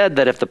 It is said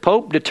that if the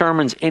Pope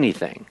determines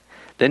anything,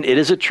 then it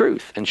is a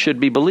truth and should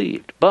be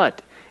believed.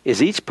 But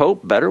is each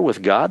Pope better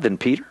with God than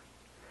Peter?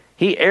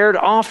 He erred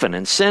often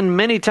and sinned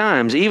many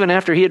times, even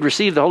after he had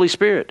received the Holy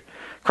Spirit.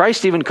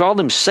 Christ even called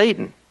him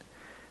Satan.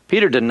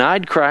 Peter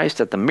denied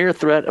Christ at the mere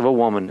threat of a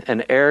woman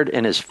and erred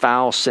in his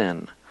foul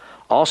sin.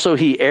 Also,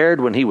 he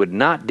erred when he would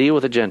not deal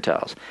with the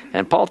Gentiles.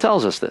 And Paul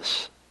tells us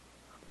this.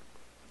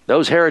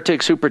 Those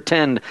heretics who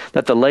pretend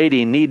that the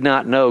laity need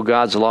not know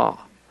God's law,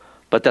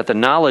 but that the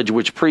knowledge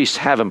which priests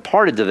have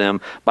imparted to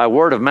them by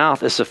word of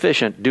mouth is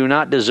sufficient, do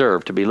not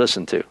deserve to be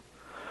listened to.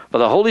 For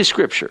the Holy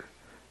Scripture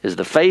is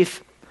the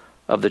faith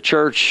of the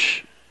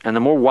church, and the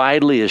more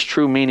widely its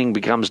true meaning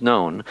becomes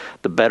known,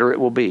 the better it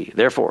will be.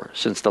 Therefore,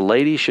 since the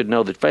laity should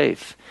know the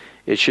faith,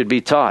 it should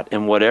be taught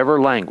in whatever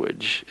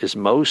language is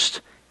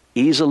most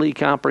easily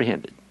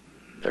comprehended.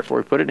 Therefore,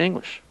 we put it in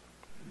English.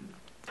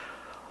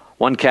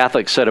 One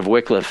Catholic said of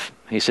Wycliffe,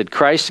 he said,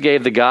 Christ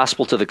gave the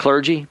gospel to the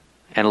clergy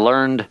and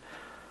learned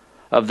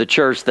of the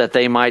church that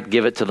they might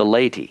give it to the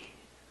laity.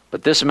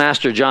 But this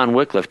Master John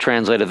Wycliffe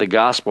translated the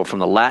gospel from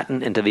the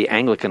Latin into the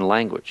Anglican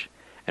language.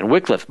 And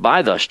Wycliffe,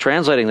 by thus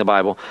translating the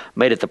Bible,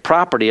 made it the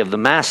property of the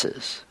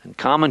masses, and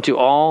common to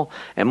all,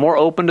 and more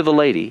open to the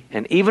laity,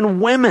 and even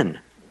women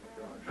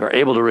who are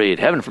able to read,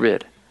 heaven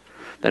forbid,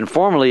 than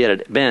formerly it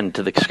had been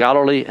to the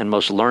scholarly and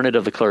most learned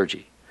of the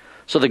clergy.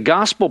 So the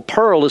gospel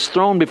pearl is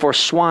thrown before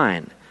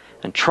swine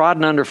and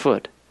trodden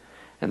underfoot,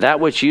 and that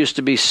which used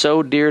to be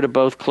so dear to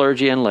both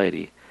clergy and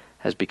laity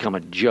has become a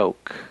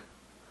joke.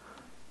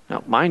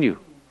 Now, mind you,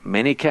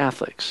 many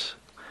Catholics,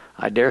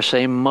 I dare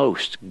say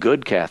most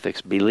good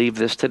Catholics, believe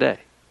this today,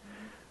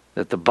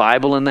 that the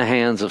Bible in the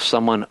hands of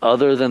someone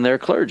other than their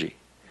clergy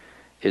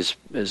is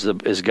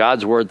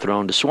God's word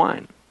thrown to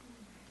swine.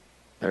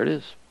 There it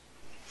is.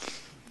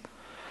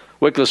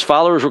 Wycliffe's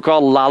followers were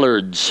called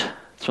Lollards.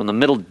 It's from the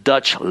Middle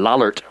Dutch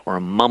lollert, or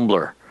a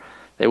mumbler.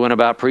 They went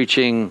about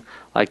preaching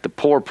like the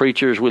poor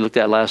preachers we looked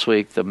at last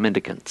week, the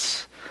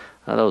mendicants.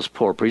 Those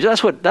poor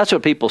preachers. That's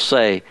what people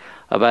say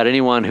about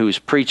anyone who's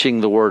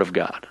preaching the Word of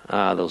God.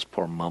 Those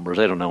poor mumblers,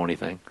 they don't know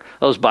anything.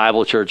 Those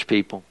Bible church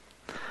people.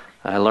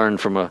 I learned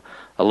from a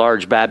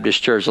large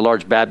Baptist church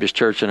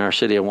in our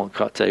city. I won't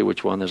tell you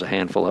which one. There's a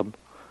handful of them.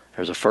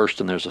 There's a first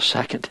and there's a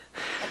second.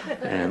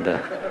 And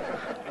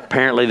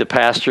Apparently the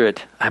pastor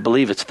at, I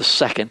believe it's the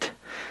second,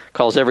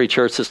 calls every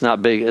church that's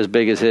not big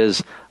as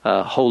his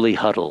holy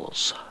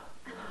huddles.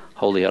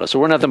 Holy huddle. So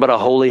we're nothing but a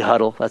holy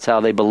huddle. That's how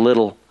they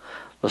belittle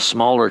the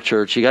smaller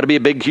church. You got to be a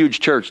big,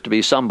 huge church to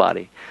be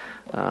somebody.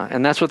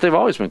 And that's what they've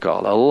always been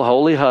called. A little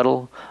holy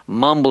huddle,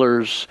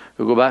 mumblers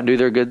who go about and do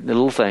their good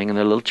little thing in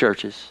their little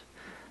churches.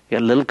 You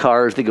got little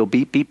cars that go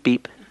beep, beep,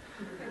 beep.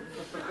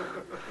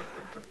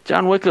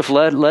 John Wycliffe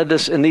led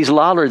this, and these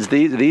Lollards,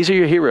 these are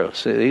your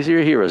heroes. These are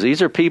your heroes.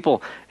 These are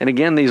people, and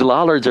again, these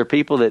Lollards are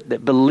people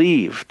that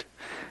believed,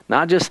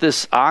 not just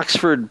this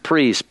Oxford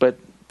priest, but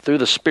through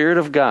the Spirit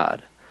of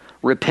God,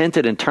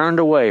 repented and turned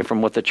away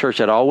from what the church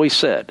had always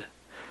said,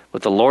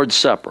 with the Lord's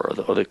Supper,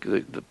 or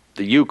the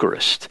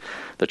Eucharist,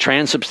 the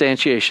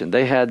transubstantiation.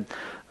 They had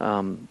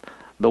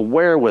the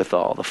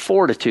wherewithal, the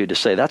fortitude to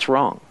say, that's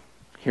wrong.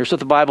 Here's what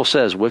the Bible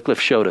says. Wycliffe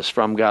showed us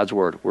from God's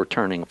Word. We're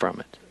turning from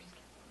it.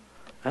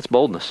 That's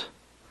boldness.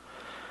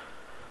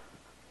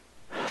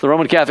 The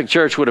Roman Catholic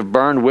Church would have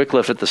burned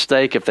Wycliffe at the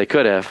stake if they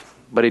could have,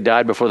 but he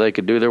died before they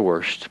could do their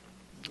worst.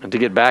 And to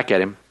get back at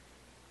him,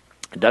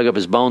 dug up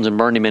his bones and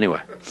burned him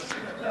anyway.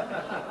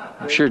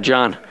 I'm sure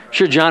John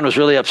was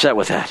really upset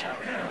with that.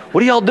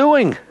 What are y'all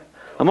doing?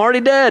 I'm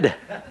already dead.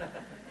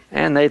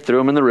 And they threw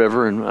him in the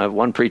river. And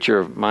one preacher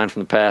of mine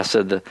from the past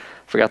said,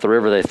 forgot the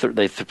river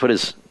they put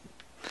his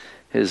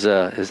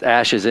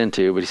ashes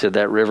into, but he said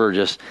that river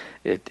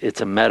it's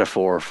a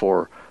metaphor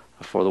for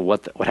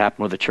what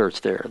happened with the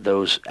church there.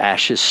 Those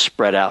ashes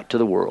spread out to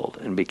the world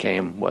and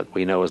became what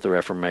we know as the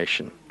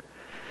Reformation.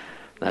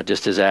 Not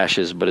just his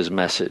ashes, but his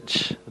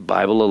message. The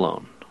Bible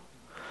alone.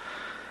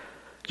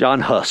 John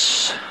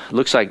Huss.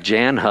 Looks like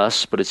Jan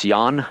Hus, but it's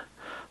Jan.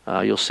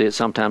 You'll see it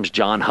sometimes,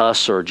 John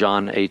Huss or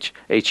John Huss.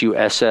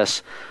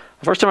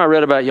 The first time I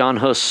read about Jan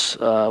Hus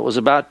was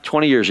about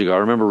 20 years ago. I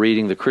remember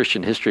reading the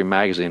Christian History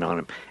magazine on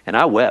him, and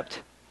I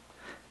wept.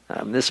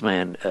 This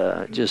man,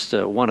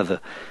 one of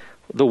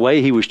the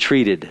way he was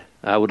treated.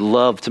 I would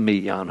love to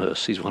meet Jan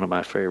Hus. He's one of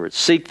my favorites.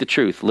 Seek the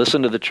truth,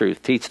 listen to the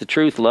truth, teach the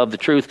truth, love the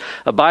truth,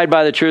 abide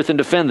by the truth, and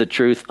defend the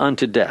truth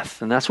unto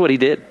death. And that's what he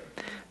did.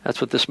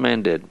 That's what this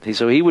man did.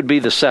 So he would be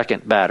the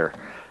second batter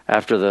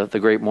after the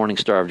great morning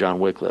star of John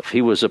Wycliffe.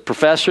 He was a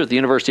professor at the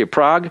University of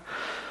Prague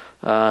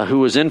who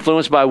was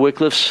influenced by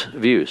Wycliffe's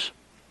views.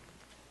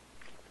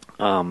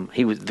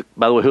 He was,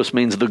 by the way, Hus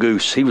means the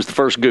goose. He was the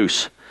first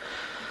goose.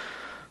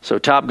 So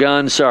Top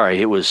Gun,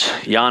 it was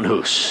Jan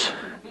Hus.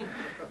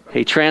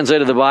 He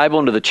translated the Bible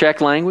into the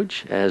Czech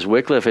language, as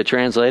Wycliffe had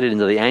translated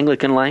into the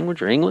Anglican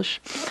language, or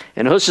English.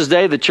 In Hus's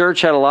day, the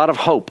church had a lot of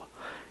hope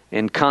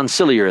in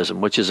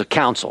conciliarism, which is a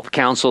council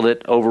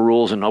that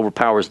overrules and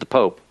overpowers the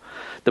Pope.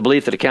 The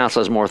belief that a council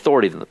has more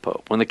authority than the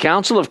Pope. When the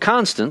Council of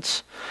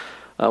Constance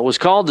was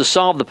called to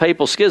solve the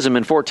papal schism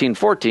in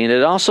 1414,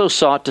 it also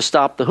sought to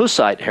stop the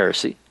Hussite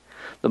heresy,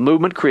 the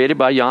movement created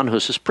by Jan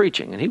Hus's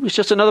preaching. And he was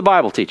just another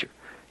Bible teacher.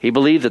 He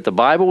believed that the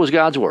Bible was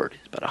God's Word.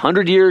 It's about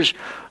 100 years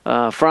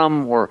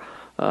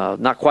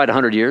not quite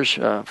 100 years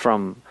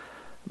from,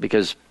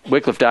 because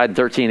Wycliffe died in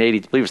 1380,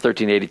 I believe it was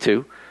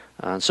 1382.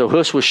 So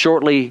Hus was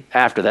shortly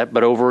after that,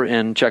 but over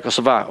in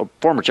Czechoslovakia,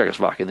 former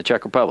Czechoslovakia, in the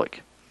Czech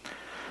Republic.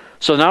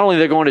 So not only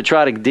they're going to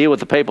try to deal with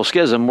the papal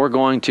schism, we're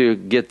going to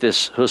get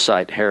this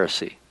Hussite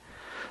heresy.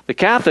 The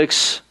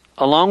Catholics,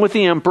 along with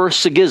the Emperor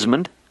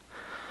Sigismund,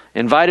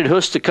 invited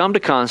Hus to come to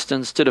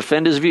Constance to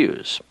defend his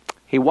views.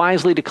 He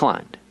wisely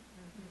declined.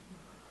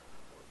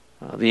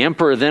 The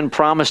emperor then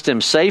promised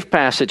him safe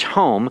passage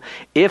home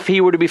if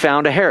he were to be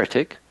found a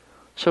heretic,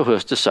 so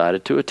Hus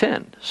decided to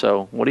attend.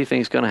 So what do you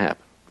think is going to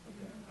happen?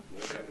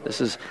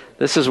 This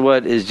is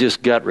what is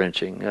just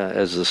gut-wrenching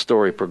as the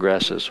story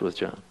progresses with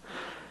John.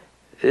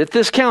 At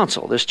this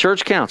council, this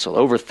church council,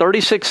 over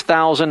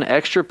 36,000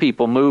 extra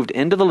people moved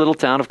into the little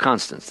town of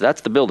Constance. That's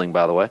the building,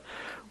 by the way,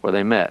 where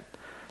they met.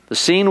 The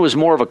scene was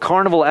more of a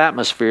carnival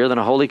atmosphere than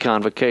a holy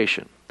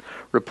convocation.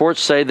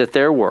 Reports say that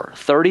there were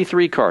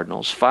 33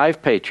 cardinals,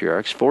 5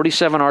 patriarchs,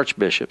 47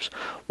 archbishops,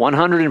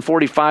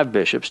 145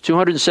 bishops,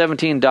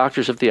 217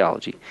 doctors of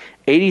theology,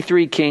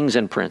 83 kings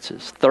and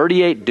princes,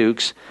 38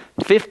 dukes,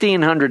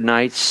 1,500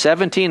 knights,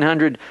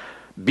 1,700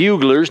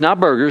 buglers, not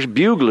burghers,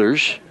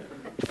 buglers,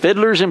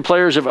 fiddlers and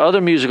players of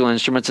other musical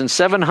instruments, and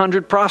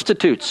 700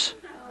 prostitutes.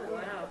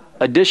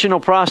 Additional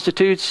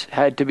prostitutes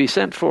had to be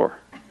sent for.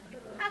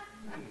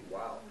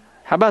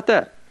 How about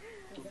that?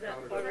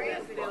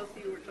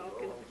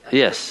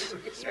 Yes,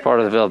 it's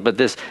part of the veil. But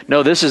this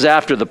is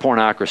after the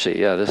pornocracy.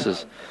 Yeah, this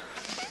is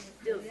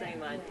Still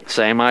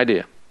same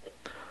idea.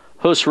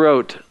 Hus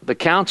wrote, "The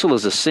council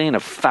is a scene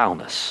of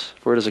foulness,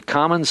 for it is a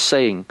common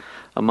saying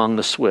among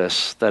the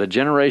Swiss that a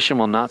generation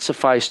will not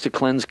suffice to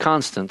cleanse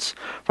Constance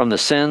from the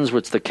sins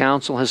which the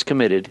council has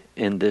committed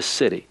in this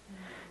city,"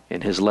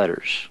 in his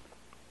letters.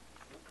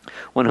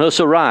 When Hus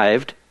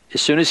arrived,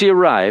 as soon as he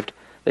arrived,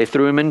 they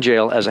threw him in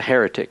jail as a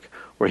heretic,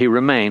 where he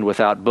remained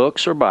without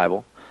books or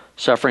Bible,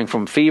 suffering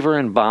from fever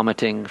and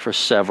vomiting for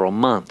several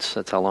months.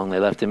 That's how long they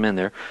left him in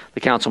there. The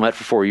council met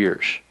for 4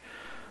 years.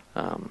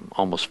 I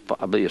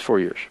believe it's 4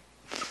 years.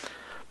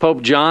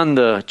 Pope John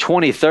the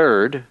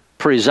 23rd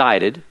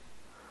presided,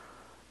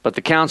 But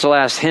the council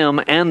asked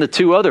him and the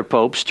two other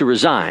popes to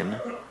resign.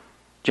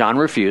 John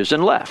refused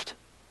and left.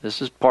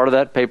 This is part of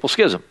that papal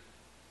schism.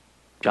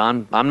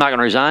 John, I'm not going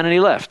to resign, and he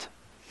left.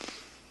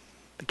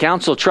 The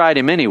council tried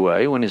him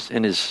anyway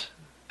in his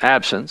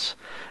absence,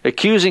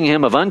 accusing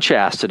him of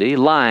unchastity,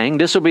 lying,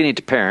 disobedient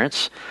to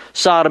parents,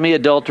 sodomy,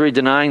 adultery,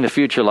 denying the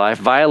future life,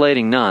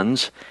 violating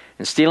nuns,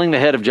 and stealing the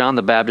head of John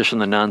the Baptist from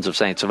the nuns of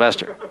St.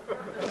 Sylvester.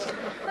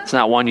 It's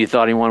not one you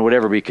thought anyone would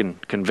ever be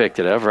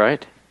convicted of,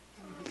 right?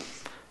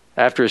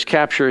 After his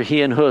capture,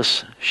 he and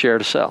Hus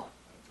shared a cell.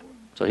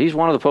 So he's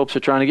one of the popes they're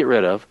trying to get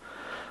rid of.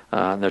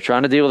 They're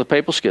trying to deal with the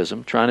papal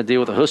schism, trying to deal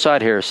with the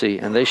Hussite heresy,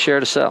 and they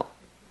shared a cell.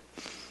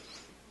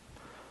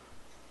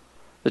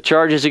 The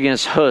charges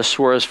against Hus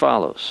were as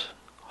follows: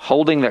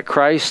 holding that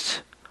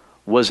Christ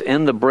was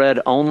in the bread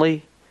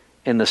only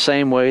in the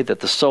same way that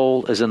the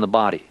soul is in the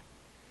body.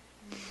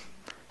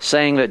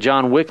 Saying that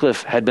John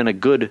Wycliffe had been a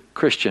good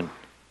Christian.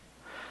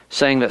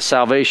 Saying that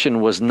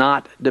salvation was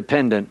not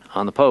dependent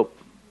on the Pope.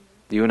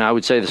 You and I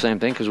would say the same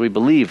thing because we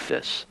believe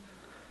this.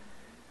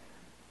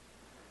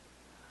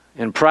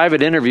 In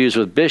private interviews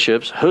with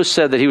bishops, Hus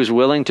said that he was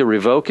willing to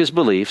revoke his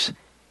beliefs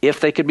if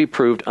they could be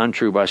proved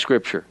untrue by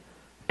Scripture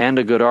and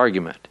a good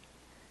argument.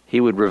 He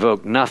would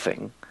revoke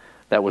nothing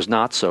that was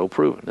not so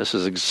proven. This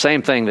is the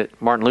same thing that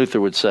Martin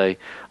Luther would say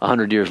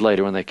 100 years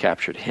later when they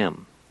captured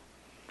him.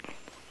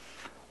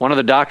 One of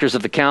the doctors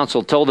of the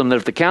council told him that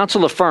if the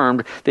council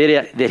affirmed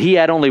that he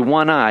had only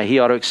one eye, he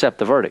ought to accept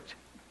the verdict.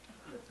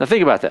 Now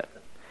think about that.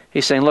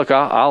 He's saying, look,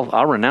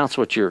 I'll renounce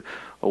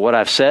what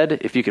I've said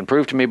if you can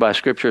prove to me by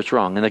Scripture it's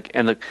wrong.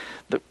 And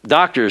the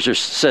doctors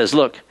says,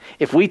 look,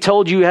 if we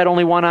told you had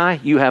only one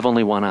eye, you have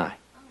only one eye.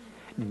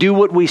 Do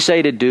what we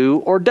say to do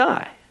or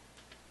die.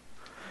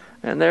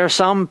 And there are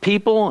some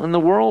people in the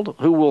world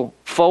who will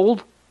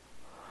fold,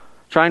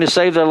 trying to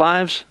save their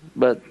lives.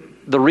 But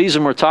the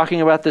reason we're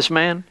talking about this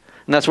man,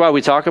 and that's why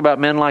we talk about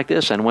men like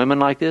this and women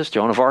like this,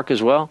 Joan of Arc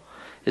as well,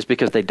 is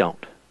because they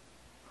don't.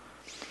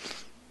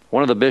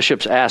 One of the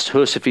bishops asked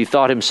Hus if he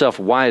thought himself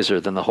wiser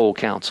than the whole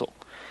council.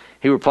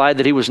 He replied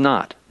that he was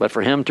not, but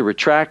for him to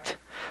retract,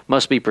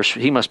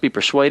 he must be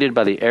persuaded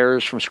by the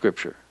errors from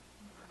Scripture,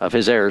 of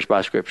his errors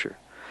by Scripture.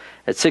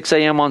 At 6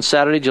 a.m. on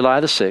Saturday, July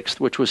the 6th,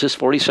 which was his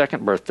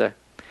 42nd birthday,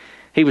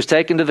 he was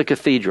taken to the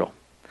cathedral.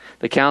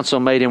 The council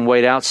made him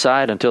wait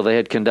outside until they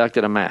had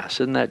conducted a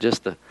mass. Isn't that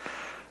just the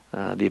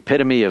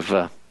epitome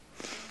of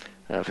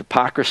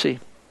hypocrisy?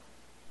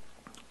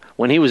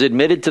 When he was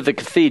admitted to the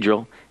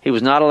cathedral, he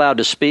was not allowed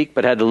to speak,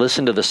 but had to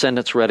listen to the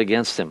sentence read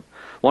against him.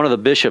 One of the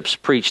bishops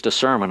preached a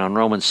sermon on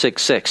Romans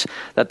 6:6,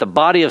 that the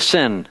body of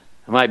sin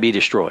might be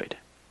destroyed.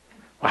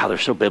 Wow, they're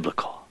so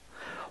biblical.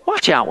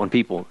 Watch out when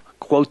people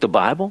quote the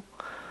Bible.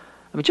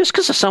 I mean, just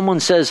because someone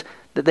says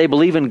that they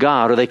believe in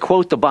God or they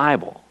quote the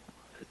Bible,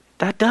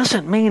 that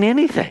doesn't mean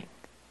anything.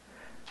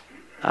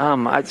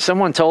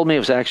 Someone told me, it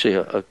was actually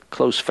a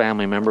close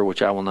family member,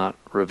 which I will not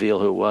reveal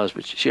who it was,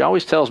 but she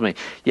always tells me,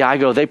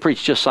 they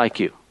preach just like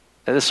you.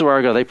 And this is where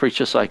I go, they preach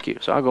just like you.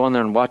 So I'll go in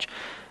there and watch,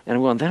 and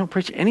I'm going, they don't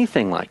preach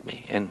anything like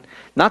me. And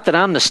not that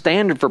I'm the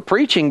standard for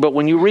preaching, but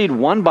when you read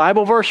one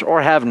Bible verse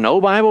or have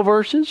no Bible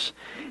verses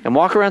and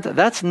walk around,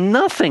 that's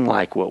nothing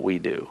like what we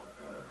do.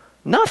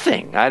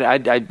 Nothing.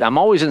 I'm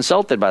always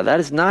insulted by that. That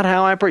is not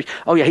how I preach.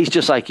 Oh yeah, he's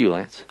just like you,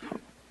 Lance.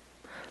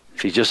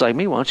 If he's just like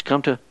me, why don't you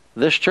come to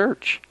this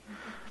church?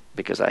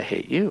 Because I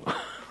hate you.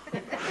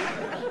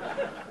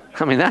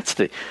 I mean, that's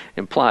the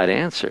implied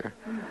answer.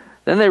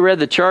 Then they read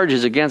the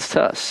charges against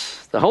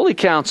us. The Holy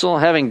Council,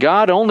 having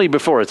God only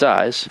before its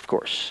eyes, of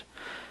course,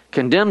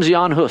 condemns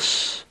Jan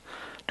Hus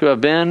to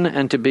have been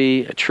and to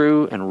be a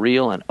true and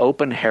real and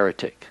open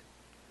heretic,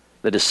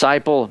 the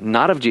disciple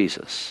not of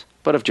Jesus,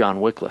 but of John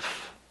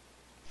Wycliffe.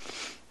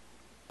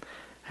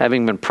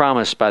 Having been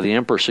promised by the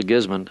Emperor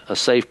Sigismund a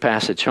safe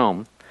passage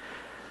home,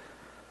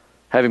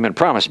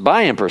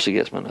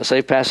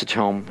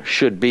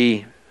 should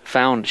he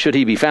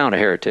be found a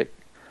heretic,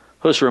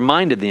 Hus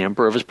reminded the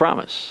emperor of his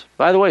promise.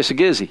 By the way,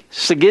 Sigismund,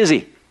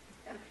 you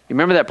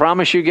remember that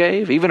promise you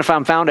gave? Even if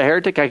I'm found a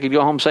heretic, I could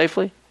go home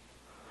safely?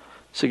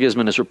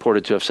 Sigismund is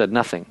reported to have said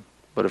nothing,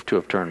 but to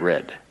have turned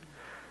red.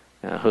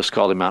 Hus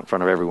called him out in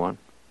front of everyone.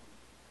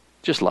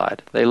 Just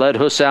lied. They led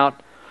Hus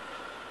out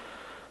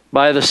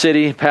by the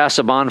city, past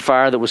a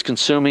bonfire that was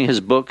consuming his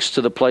books,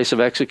 to the place of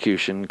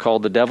execution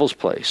called the Devil's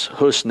Place.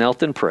 Hus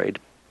knelt and prayed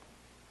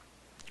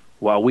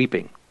while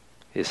weeping.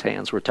 His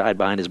hands were tied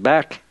behind his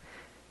back,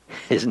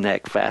 his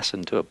neck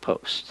fastened to a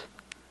post.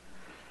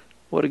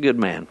 What a good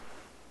man.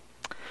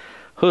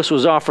 Hus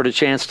was offered a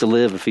chance to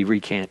live if he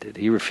recanted.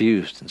 He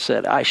refused and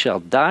said, I shall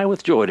die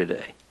with joy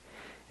today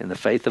in the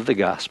faith of the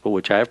gospel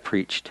which I have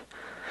preached.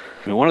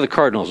 And one of the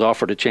cardinals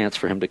offered a chance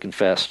for him to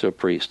confess to a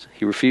priest.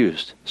 He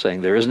refused,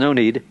 saying, there is no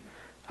need.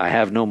 I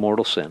have no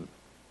mortal sin.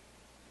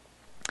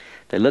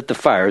 They lit the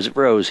fire. As it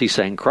rose, he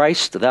sang,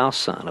 Christ, thou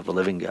Son of the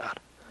living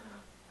God,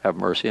 have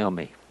mercy on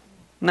me.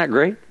 Isn't that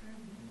great?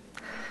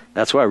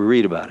 That's why we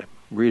read about it.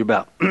 We read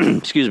about,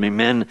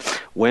 men,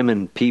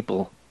 women,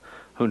 people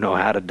who know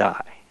how to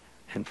die,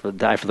 and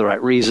die for the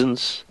right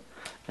reasons,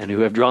 and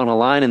who have drawn a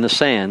line in the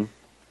sand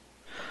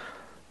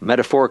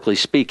metaphorically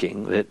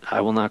speaking, that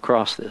I will not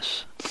cross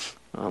this.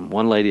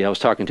 One lady I was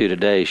talking to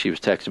today, she was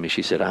texting me.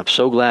 She said, "I'm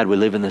so glad we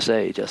live in this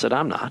age." I said,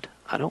 "I'm not.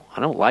 I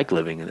don't like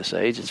living in this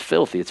age. It's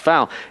filthy. It's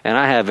foul. And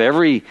I have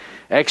every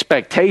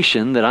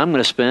expectation that I'm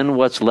going to spend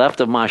what's left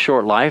of my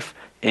short life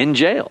in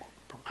jail.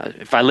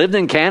 If I lived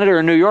in Canada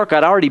or New York,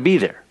 I'd already be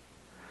there."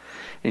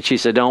 And she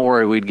said, "Don't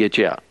worry, we'd get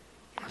you out."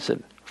 I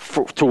said,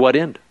 to what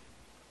end?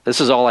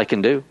 This is all I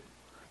can do.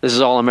 This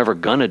is all I'm ever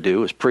going to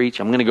do is preach.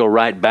 I'm going to go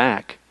right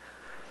back.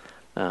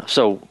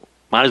 So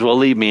might as well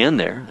leave me in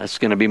there. That's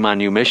going to be my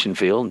new mission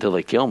field until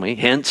they kill me.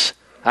 Hence,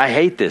 I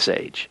hate this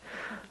age.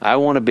 I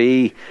want to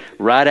be,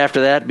 right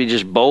after that, be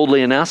just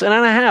boldly announced. And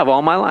I have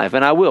all my life,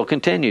 and I will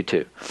continue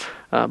to.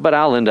 But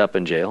I'll end up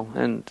in jail.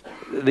 And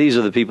these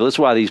are the people. That's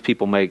why these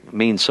people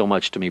mean so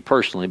much to me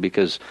personally,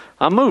 because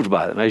I'm moved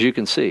by them, as you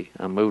can see.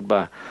 I'm moved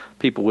by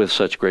people with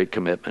such great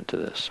commitment to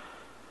this.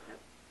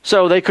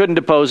 So they couldn't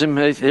depose him.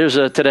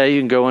 Today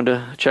you can go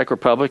into Czech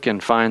Republic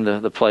and find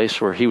the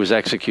place where he was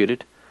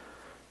executed.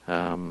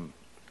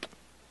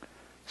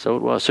 So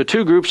it was. So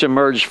two groups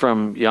emerged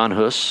from Jan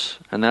Hus,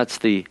 and that's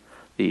the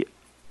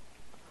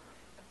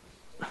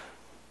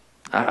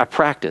I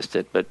practiced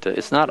it, but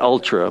it's not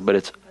ultra, but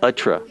it's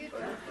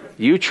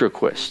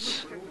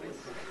Utraquists.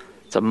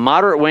 It's a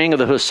moderate wing of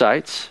the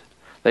Hussites.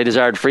 They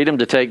desired freedom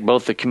to take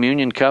both the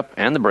communion cup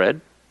and the bread.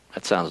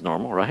 That sounds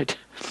normal, right?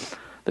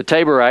 The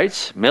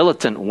Taborites,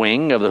 militant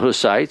wing of the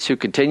Hussites, who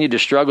continued to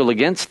struggle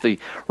against the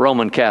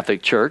Roman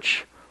Catholic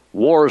Church.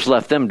 Wars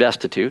left them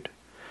destitute.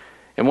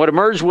 And what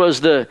emerged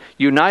was the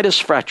Unitas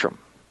Fratrum,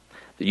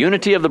 the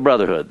unity of the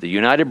brotherhood, the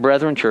United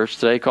Brethren Church,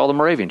 today called the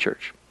Moravian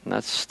Church. And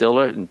that's still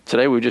it.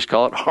 Today we just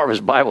call it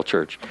Harvest Bible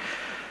Church.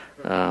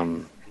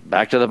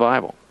 Back to the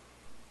Bible.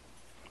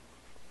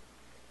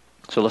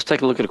 So let's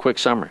take a look at a quick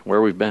summary,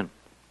 where we've been.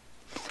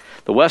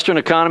 The Western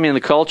economy and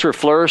the culture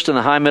flourished in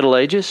the High Middle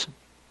Ages.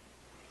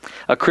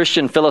 A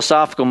Christian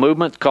philosophical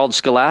movement called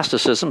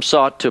scholasticism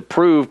sought to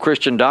prove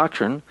Christian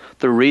doctrine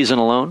through reason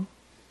alone.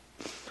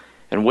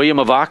 And William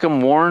of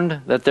Ockham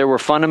warned that there were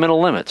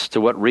fundamental limits to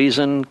what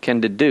reason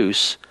can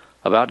deduce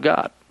about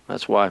God.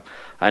 That's why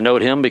I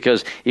note him,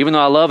 because even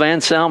though I love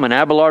Anselm and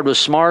Abelard was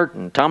smart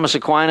and Thomas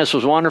Aquinas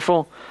was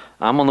wonderful,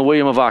 I'm on the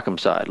William of Ockham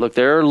side. Look,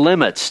 there are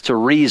limits to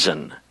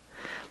reason,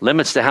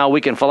 limits to how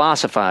we can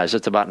philosophize.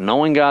 It's about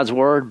knowing God's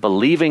Word,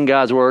 believing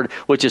God's Word,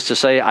 which is to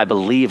say, I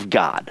believe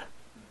God.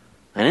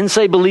 I didn't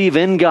say believe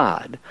in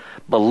God,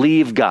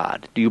 believe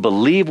God. Do you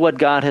believe what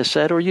God has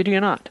said, or do you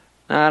not?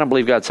 I don't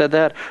believe God said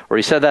that, or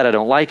he said that, I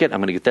don't like it,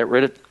 I'm going to get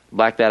rid of it,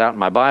 black that out in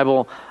my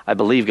Bible. I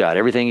believe God,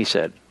 everything he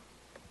said,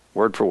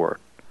 word for word.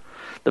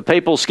 The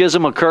papal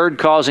schism occurred,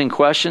 causing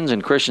questions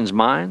in Christians'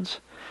 minds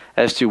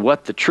as to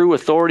what the true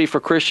authority for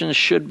Christians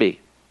should be.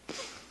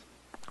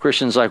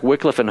 Christians like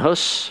Wycliffe and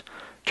Huss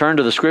turned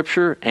to the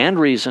Scripture and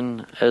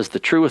reason as the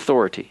true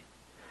authority.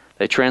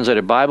 They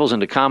translated Bibles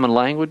into common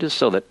languages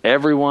so that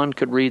everyone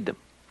could read them.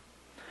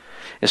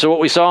 And so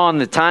what we saw in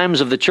the times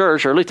of the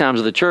church, early times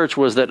of the church,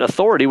 was that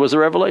authority was the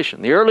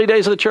revelation. The early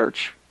days of the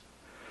church,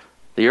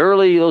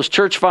 those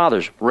church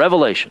fathers,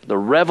 revelation, the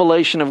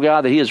revelation of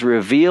God that he has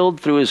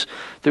revealed through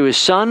his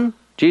Son,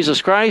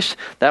 Jesus Christ,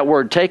 that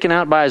word taken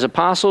out by his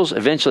apostles,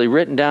 eventually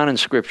written down in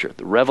Scripture,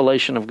 the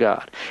revelation of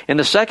God. In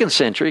the 2nd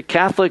century,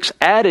 Catholics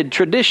added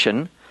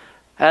tradition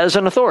as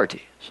an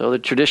authority. So the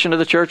tradition of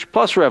the church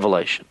plus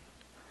revelation.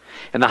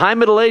 In the High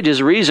Middle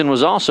Ages, reason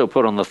was also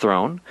put on the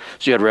throne.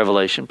 So you had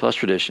revelation plus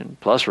tradition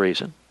plus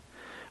reason.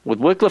 With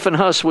Wycliffe and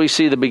Huss, we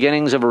see the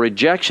beginnings of a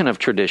rejection of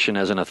tradition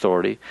as an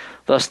authority,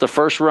 thus the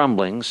first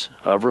rumblings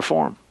of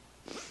reform.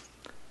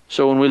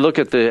 So when we look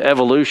at the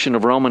evolution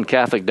of Roman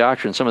Catholic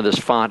doctrine, some of this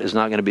font is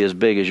not going to be as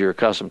big as you're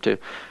accustomed to,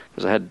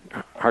 because I had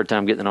a hard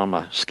time getting it on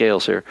my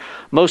scales here.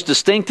 Most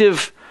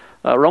distinctive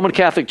Roman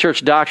Catholic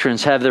Church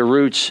doctrines have their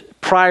roots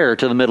prior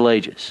to the Middle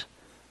Ages.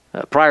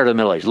 A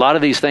lot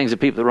of these things that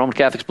the Roman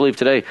Catholics believe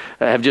today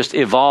have just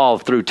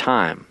evolved through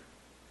time.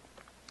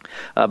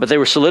 But they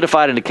were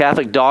solidified into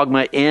Catholic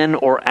dogma in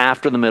or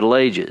after the Middle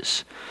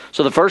Ages.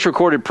 So the first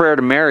recorded prayer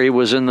to Mary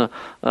was in the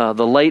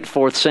late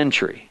 4th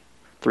century,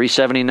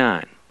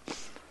 379.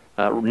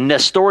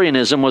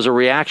 Nestorianism was a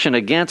reaction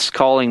against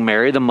calling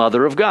Mary the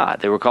Mother of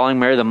God. They were calling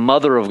Mary the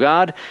Mother of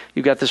God.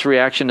 You got this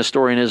reaction.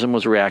 Nestorianism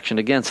was a reaction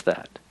against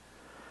that.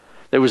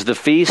 There was the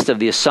Feast of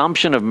the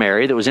Assumption of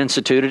Mary that was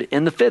instituted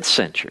in the 5th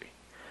century.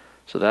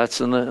 So that's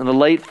in the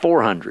late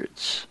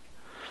 400s.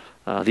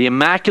 The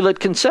Immaculate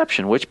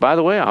Conception, which, by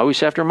the way, I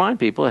always have to remind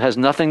people, it has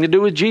nothing to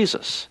do with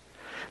Jesus.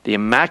 The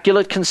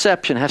Immaculate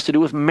Conception has to do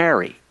with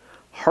Mary,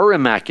 her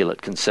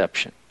Immaculate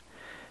Conception.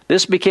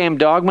 This became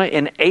dogma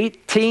in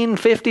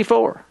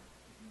 1854,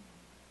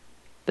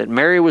 that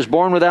Mary was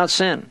born without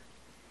sin.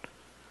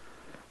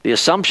 The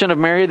Assumption of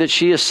Mary, that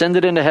she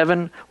ascended into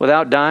heaven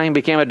without dying,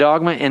 became a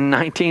dogma in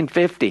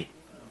 1950.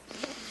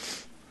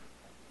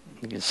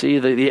 You can see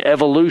the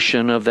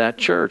evolution of that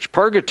church.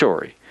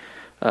 Purgatory,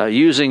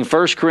 using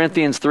 1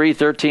 Corinthians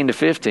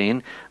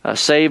 3:13-15,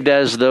 saved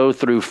as though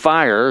through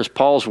fire, as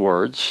Paul's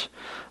words,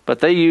 But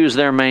they use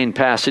their main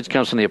passage,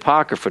 comes from the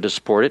Apocrypha, to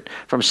support it,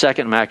 from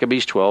 2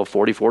 Maccabees 12,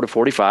 44 to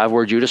 45,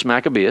 where Judas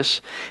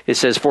Maccabeus, it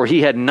says, "For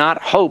he had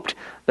not hoped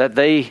that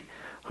they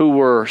who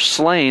were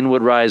slain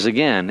would rise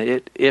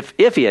again."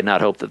 If he had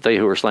not hoped that they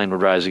who were slain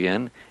would rise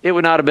again, it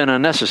would not have been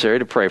unnecessary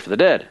to pray for the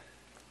dead.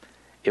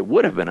 It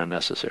would have been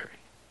unnecessary.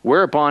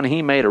 Whereupon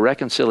he made a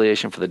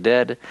reconciliation for the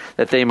dead,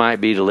 that they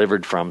might be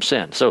delivered from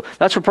sin. So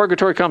that's where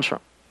purgatory comes from.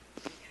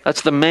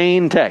 That's the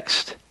main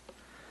text.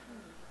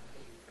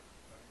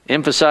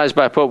 Emphasized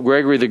by Pope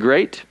Gregory the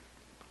Great,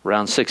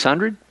 around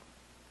 600.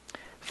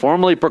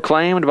 Formally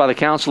proclaimed by the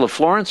Council of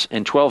Florence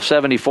in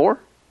 1274.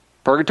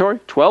 Purgatory,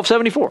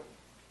 1274.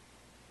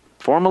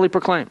 Formally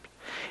proclaimed.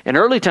 In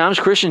early times,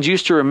 Christians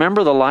used to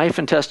remember the life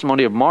and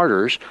testimony of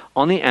martyrs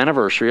on the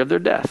anniversary of their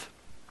death.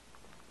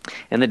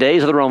 In the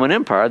days of the Roman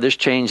Empire, this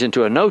changed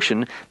into a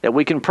notion that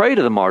we can pray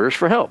to the martyrs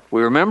for help.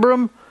 We remember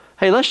them.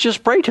 Hey, let's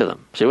just pray to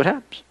them. See what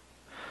happens.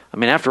 I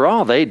mean, after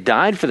all, they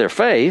died for their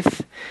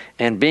faith,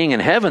 and being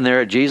in heaven there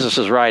at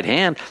Jesus' right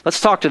hand,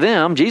 let's talk to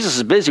them. Jesus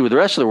is busy with the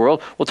rest of the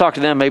world. We'll talk to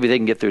them. Maybe they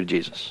can get through to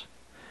Jesus.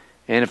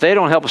 And if they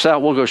don't help us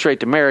out, we'll go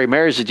straight to Mary.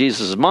 Mary's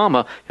Jesus'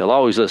 mama. He'll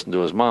always listen to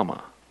his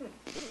mama.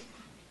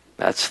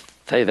 That's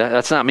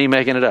not me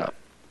making it up.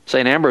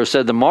 St. Ambrose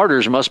said the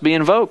martyrs must be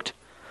invoked,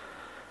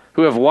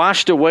 who have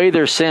washed away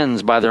their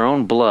sins by their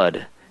own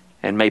blood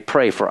and may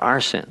pray for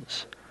our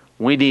sins.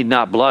 We need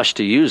not blush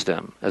to use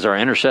them as our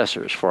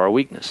intercessors for our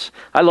weakness.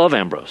 I love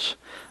Ambrose,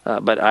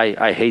 but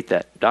I hate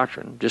that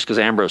doctrine. Just because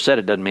Ambrose said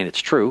it doesn't mean it's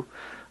true.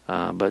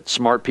 But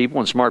smart people,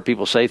 when smart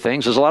people say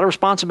things, there's a lot of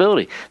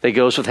responsibility that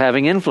goes with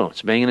having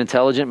influence, being an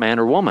intelligent man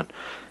or woman.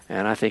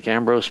 And I think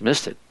Ambrose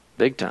missed it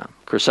big time.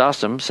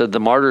 Chrysostom said the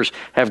martyrs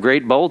have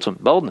great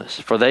boldness,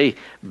 for they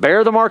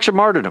bear the marks of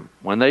martyrdom.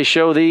 When they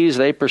show these,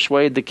 they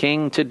persuade the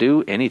king to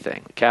do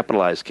anything.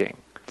 Capitalized king.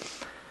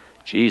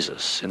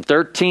 Jesus. In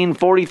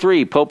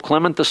 1343, Pope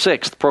Clement VI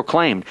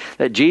proclaimed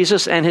that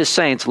Jesus and his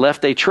saints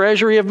left a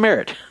treasury of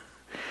merit,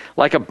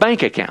 like a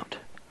bank account,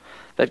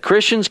 that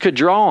Christians could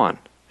draw on.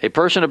 A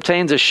person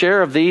obtains a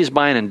share of these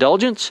by an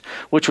indulgence,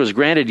 which was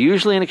granted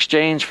usually in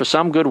exchange for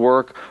some good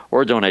work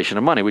or a donation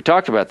of money. We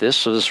talked about this,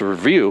 so this is a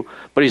review,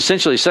 but he's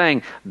essentially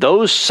saying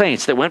those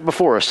saints that went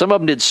before us, some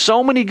of them did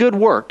so many good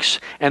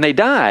works, and they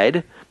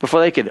died before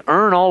they could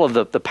earn all of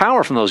the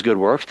power from those good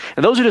works,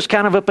 and those are just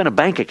kind of up in a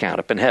bank account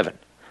up in heaven.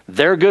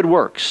 They're good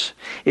works.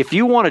 If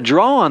you want to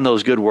draw on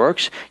those good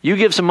works, you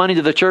give some money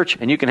to the church,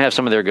 and you can have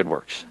some of their good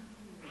works.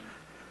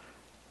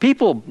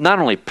 People not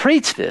only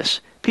preached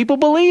this, people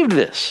believed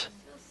this.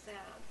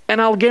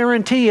 And I'll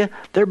guarantee you,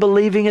 they're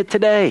believing it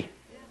today.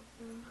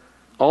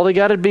 All they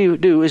got to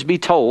do is be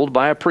told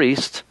by a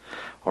priest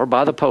or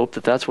by the Pope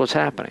that that's what's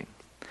happening.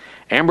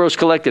 Ambrose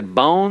collected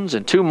bones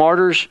and two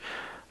martyrs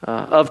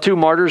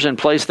and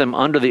placed them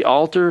under the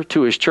altar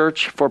to his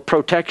church for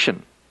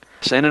protection.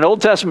 And in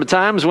Old Testament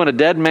times, when a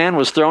dead man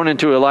was thrown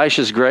into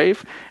Elisha's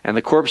grave and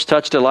the corpse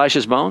touched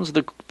Elisha's bones,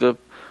 the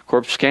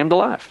corpse came to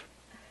life.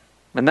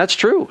 And that's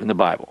true in the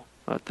Bible.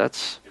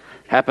 That's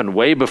happened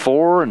way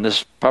before, and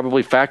this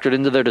probably factored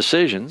into their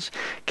decisions.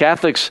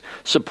 Catholics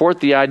support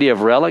the idea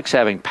of relics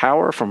having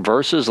power from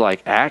verses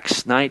like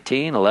Acts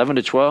 19, 11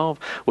 to 12,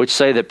 which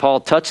say that Paul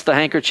touched the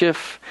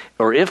handkerchief,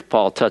 or if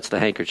Paul touched the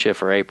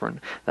handkerchief or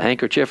apron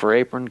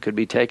could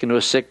be taken to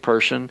a sick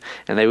person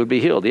and they would be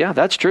healed. Yeah,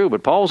 that's true,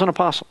 but Paul was an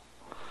apostle.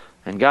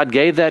 And God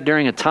gave that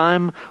during a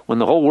time when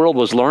the whole world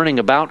was learning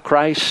about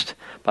Christ.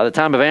 By the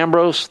time of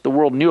Ambrose, the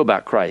world knew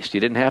about Christ. You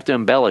didn't have to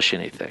embellish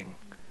anything.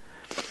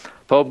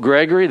 Pope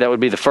Gregory, that would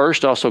be the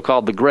first, also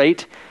called the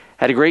Great,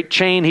 had a great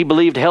chain he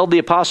believed held the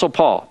Apostle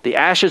Paul, the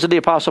ashes of the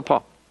Apostle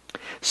Paul.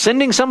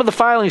 Sending some of the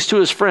filings to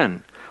his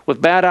friend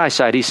with bad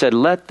eyesight, he said,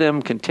 "Let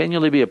them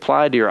continually be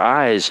applied to your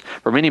eyes,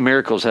 for many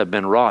miracles have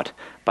been wrought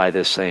by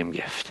this same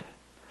gift."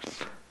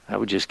 I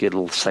would just get a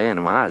little sand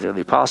in my eyes.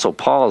 The Apostle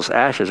Paul's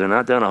ashes are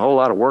not doing a whole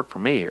lot of work for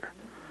me here.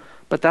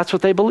 But that's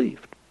what they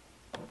believed.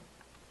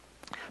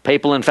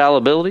 Papal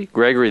infallibility,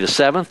 Gregory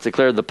VII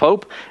declared the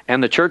Pope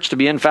and the Church to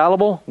be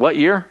infallible. What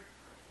year?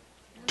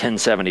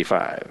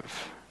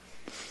 1075.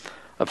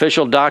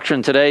 Official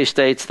doctrine today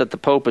states that the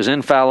Pope is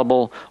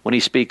infallible when he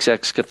speaks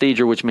ex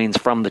cathedra, which means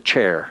from the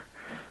chair.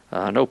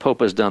 No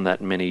Pope has done that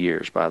in many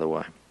years, by the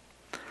way.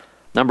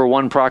 Number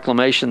one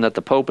proclamation that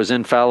the Pope is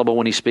infallible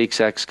when he speaks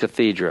ex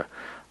cathedra.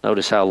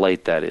 Notice how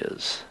late that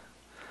is.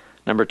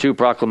 Number two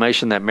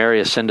proclamation that Mary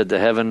ascended to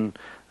heaven.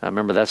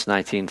 Remember, that's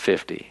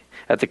 1950.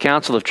 At the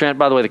Council of Trent,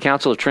 by the way, the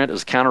Council of Trent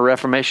is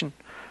Counter-Reformation.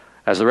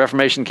 As the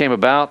Reformation came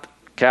about,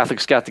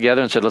 Catholics got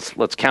together and said,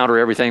 let's counter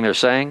everything they're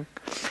saying.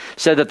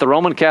 Said that the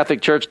Roman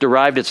Catholic Church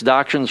derived its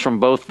doctrines from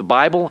both the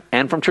Bible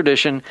and from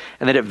tradition,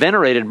 and that it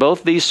venerated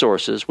both these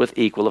sources with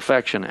equal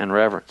affection and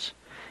reverence.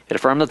 It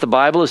affirmed that the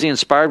Bible is the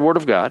inspired Word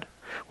of God,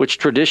 which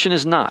tradition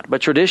is not.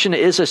 But tradition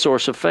is a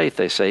source of faith,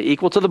 they say,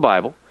 equal to the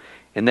Bible,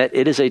 in that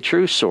it is a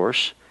true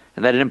source,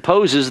 and that it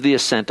imposes the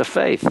assent of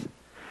faith.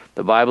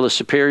 The Bible is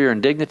superior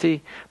in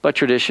dignity, but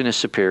tradition is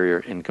superior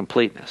in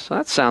completeness. So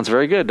that sounds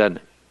very good, doesn't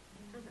it?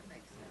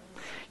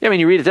 Yeah, I mean,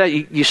 you read it that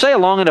you say a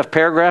long enough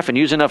paragraph and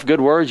use enough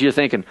good words, you're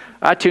thinking,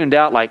 I tuned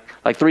out like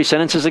 3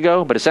 sentences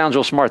ago, but it sounds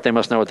real smart. They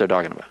must know what they're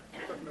talking about.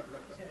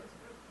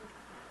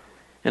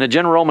 In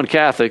general, Roman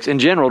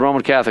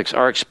Catholics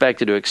are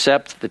expected to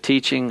accept the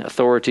teaching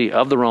authority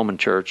of the Roman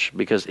Church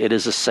because it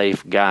is a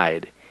safe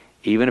guide,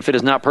 even if it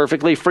is not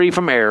perfectly free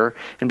from error,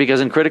 and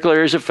because in critical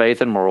areas of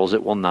faith and morals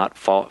it will not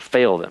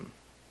fail them.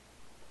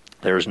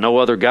 There is no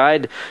other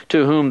guide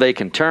to whom they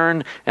can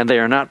turn, and they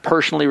are not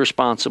personally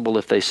responsible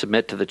if they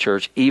submit to the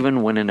Church,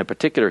 even when in a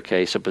particular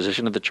case a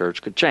position of the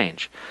Church could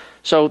change.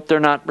 So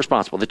they're not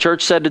responsible. The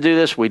Church said to do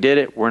this, we did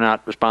it, we're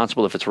not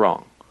responsible if it's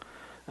wrong.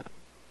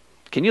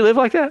 Can you live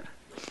like that?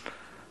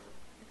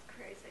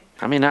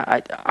 I mean,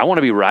 I want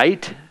to be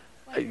right.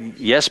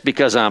 Yes,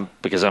 because I'm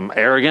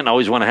arrogant and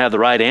always want to have the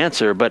right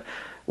answer. But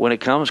when it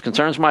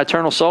concerns my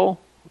eternal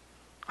soul,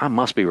 I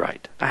must be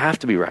right. I have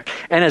to be right.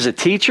 And as a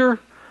teacher,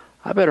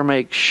 I better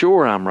make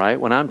sure I'm right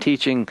when I'm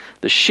teaching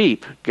the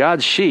sheep,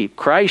 God's sheep,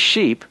 Christ's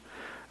sheep.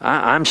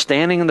 I'm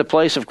standing in the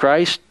place of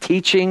Christ,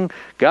 teaching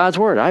God's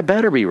word. I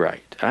better be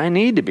right. I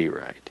need to be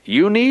right.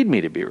 You need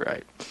me to be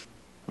right.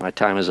 My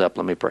time is up.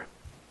 Let me pray.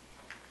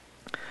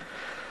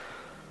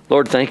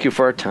 Lord, thank you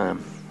for our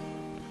time.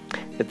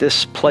 At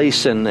this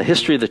place in the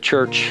history of the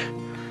church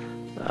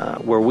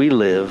where we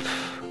live,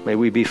 may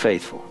we be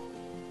faithful.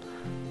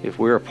 If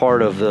we're a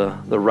part of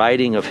the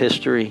writing of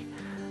history,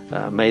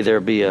 may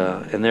there be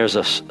there's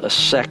a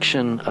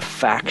section, a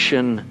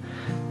faction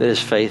that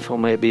is faithful,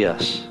 may it be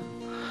us.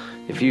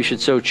 If you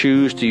should so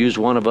choose to use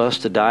one of us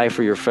to die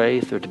for your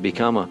faith or to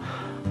become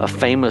a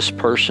famous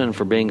person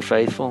for being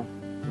faithful,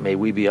 may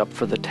we be up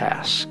for the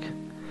task.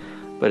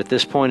 But at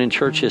this point in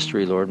church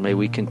history, Lord, may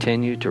we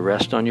continue to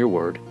rest on your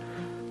word,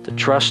 to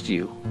trust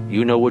you.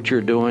 You know what you're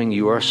doing.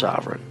 You are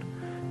sovereign.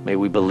 May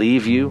we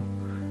believe you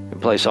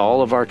and place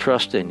all of our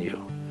trust in you.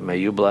 And may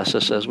you bless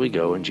us as we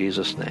go in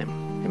Jesus' name.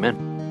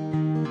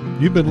 Amen.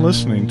 You've been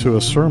listening to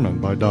a sermon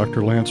by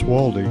Dr. Lance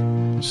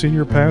Waldie,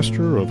 Senior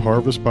Pastor of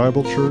Harvest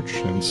Bible Church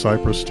in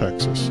Cypress,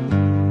 Texas.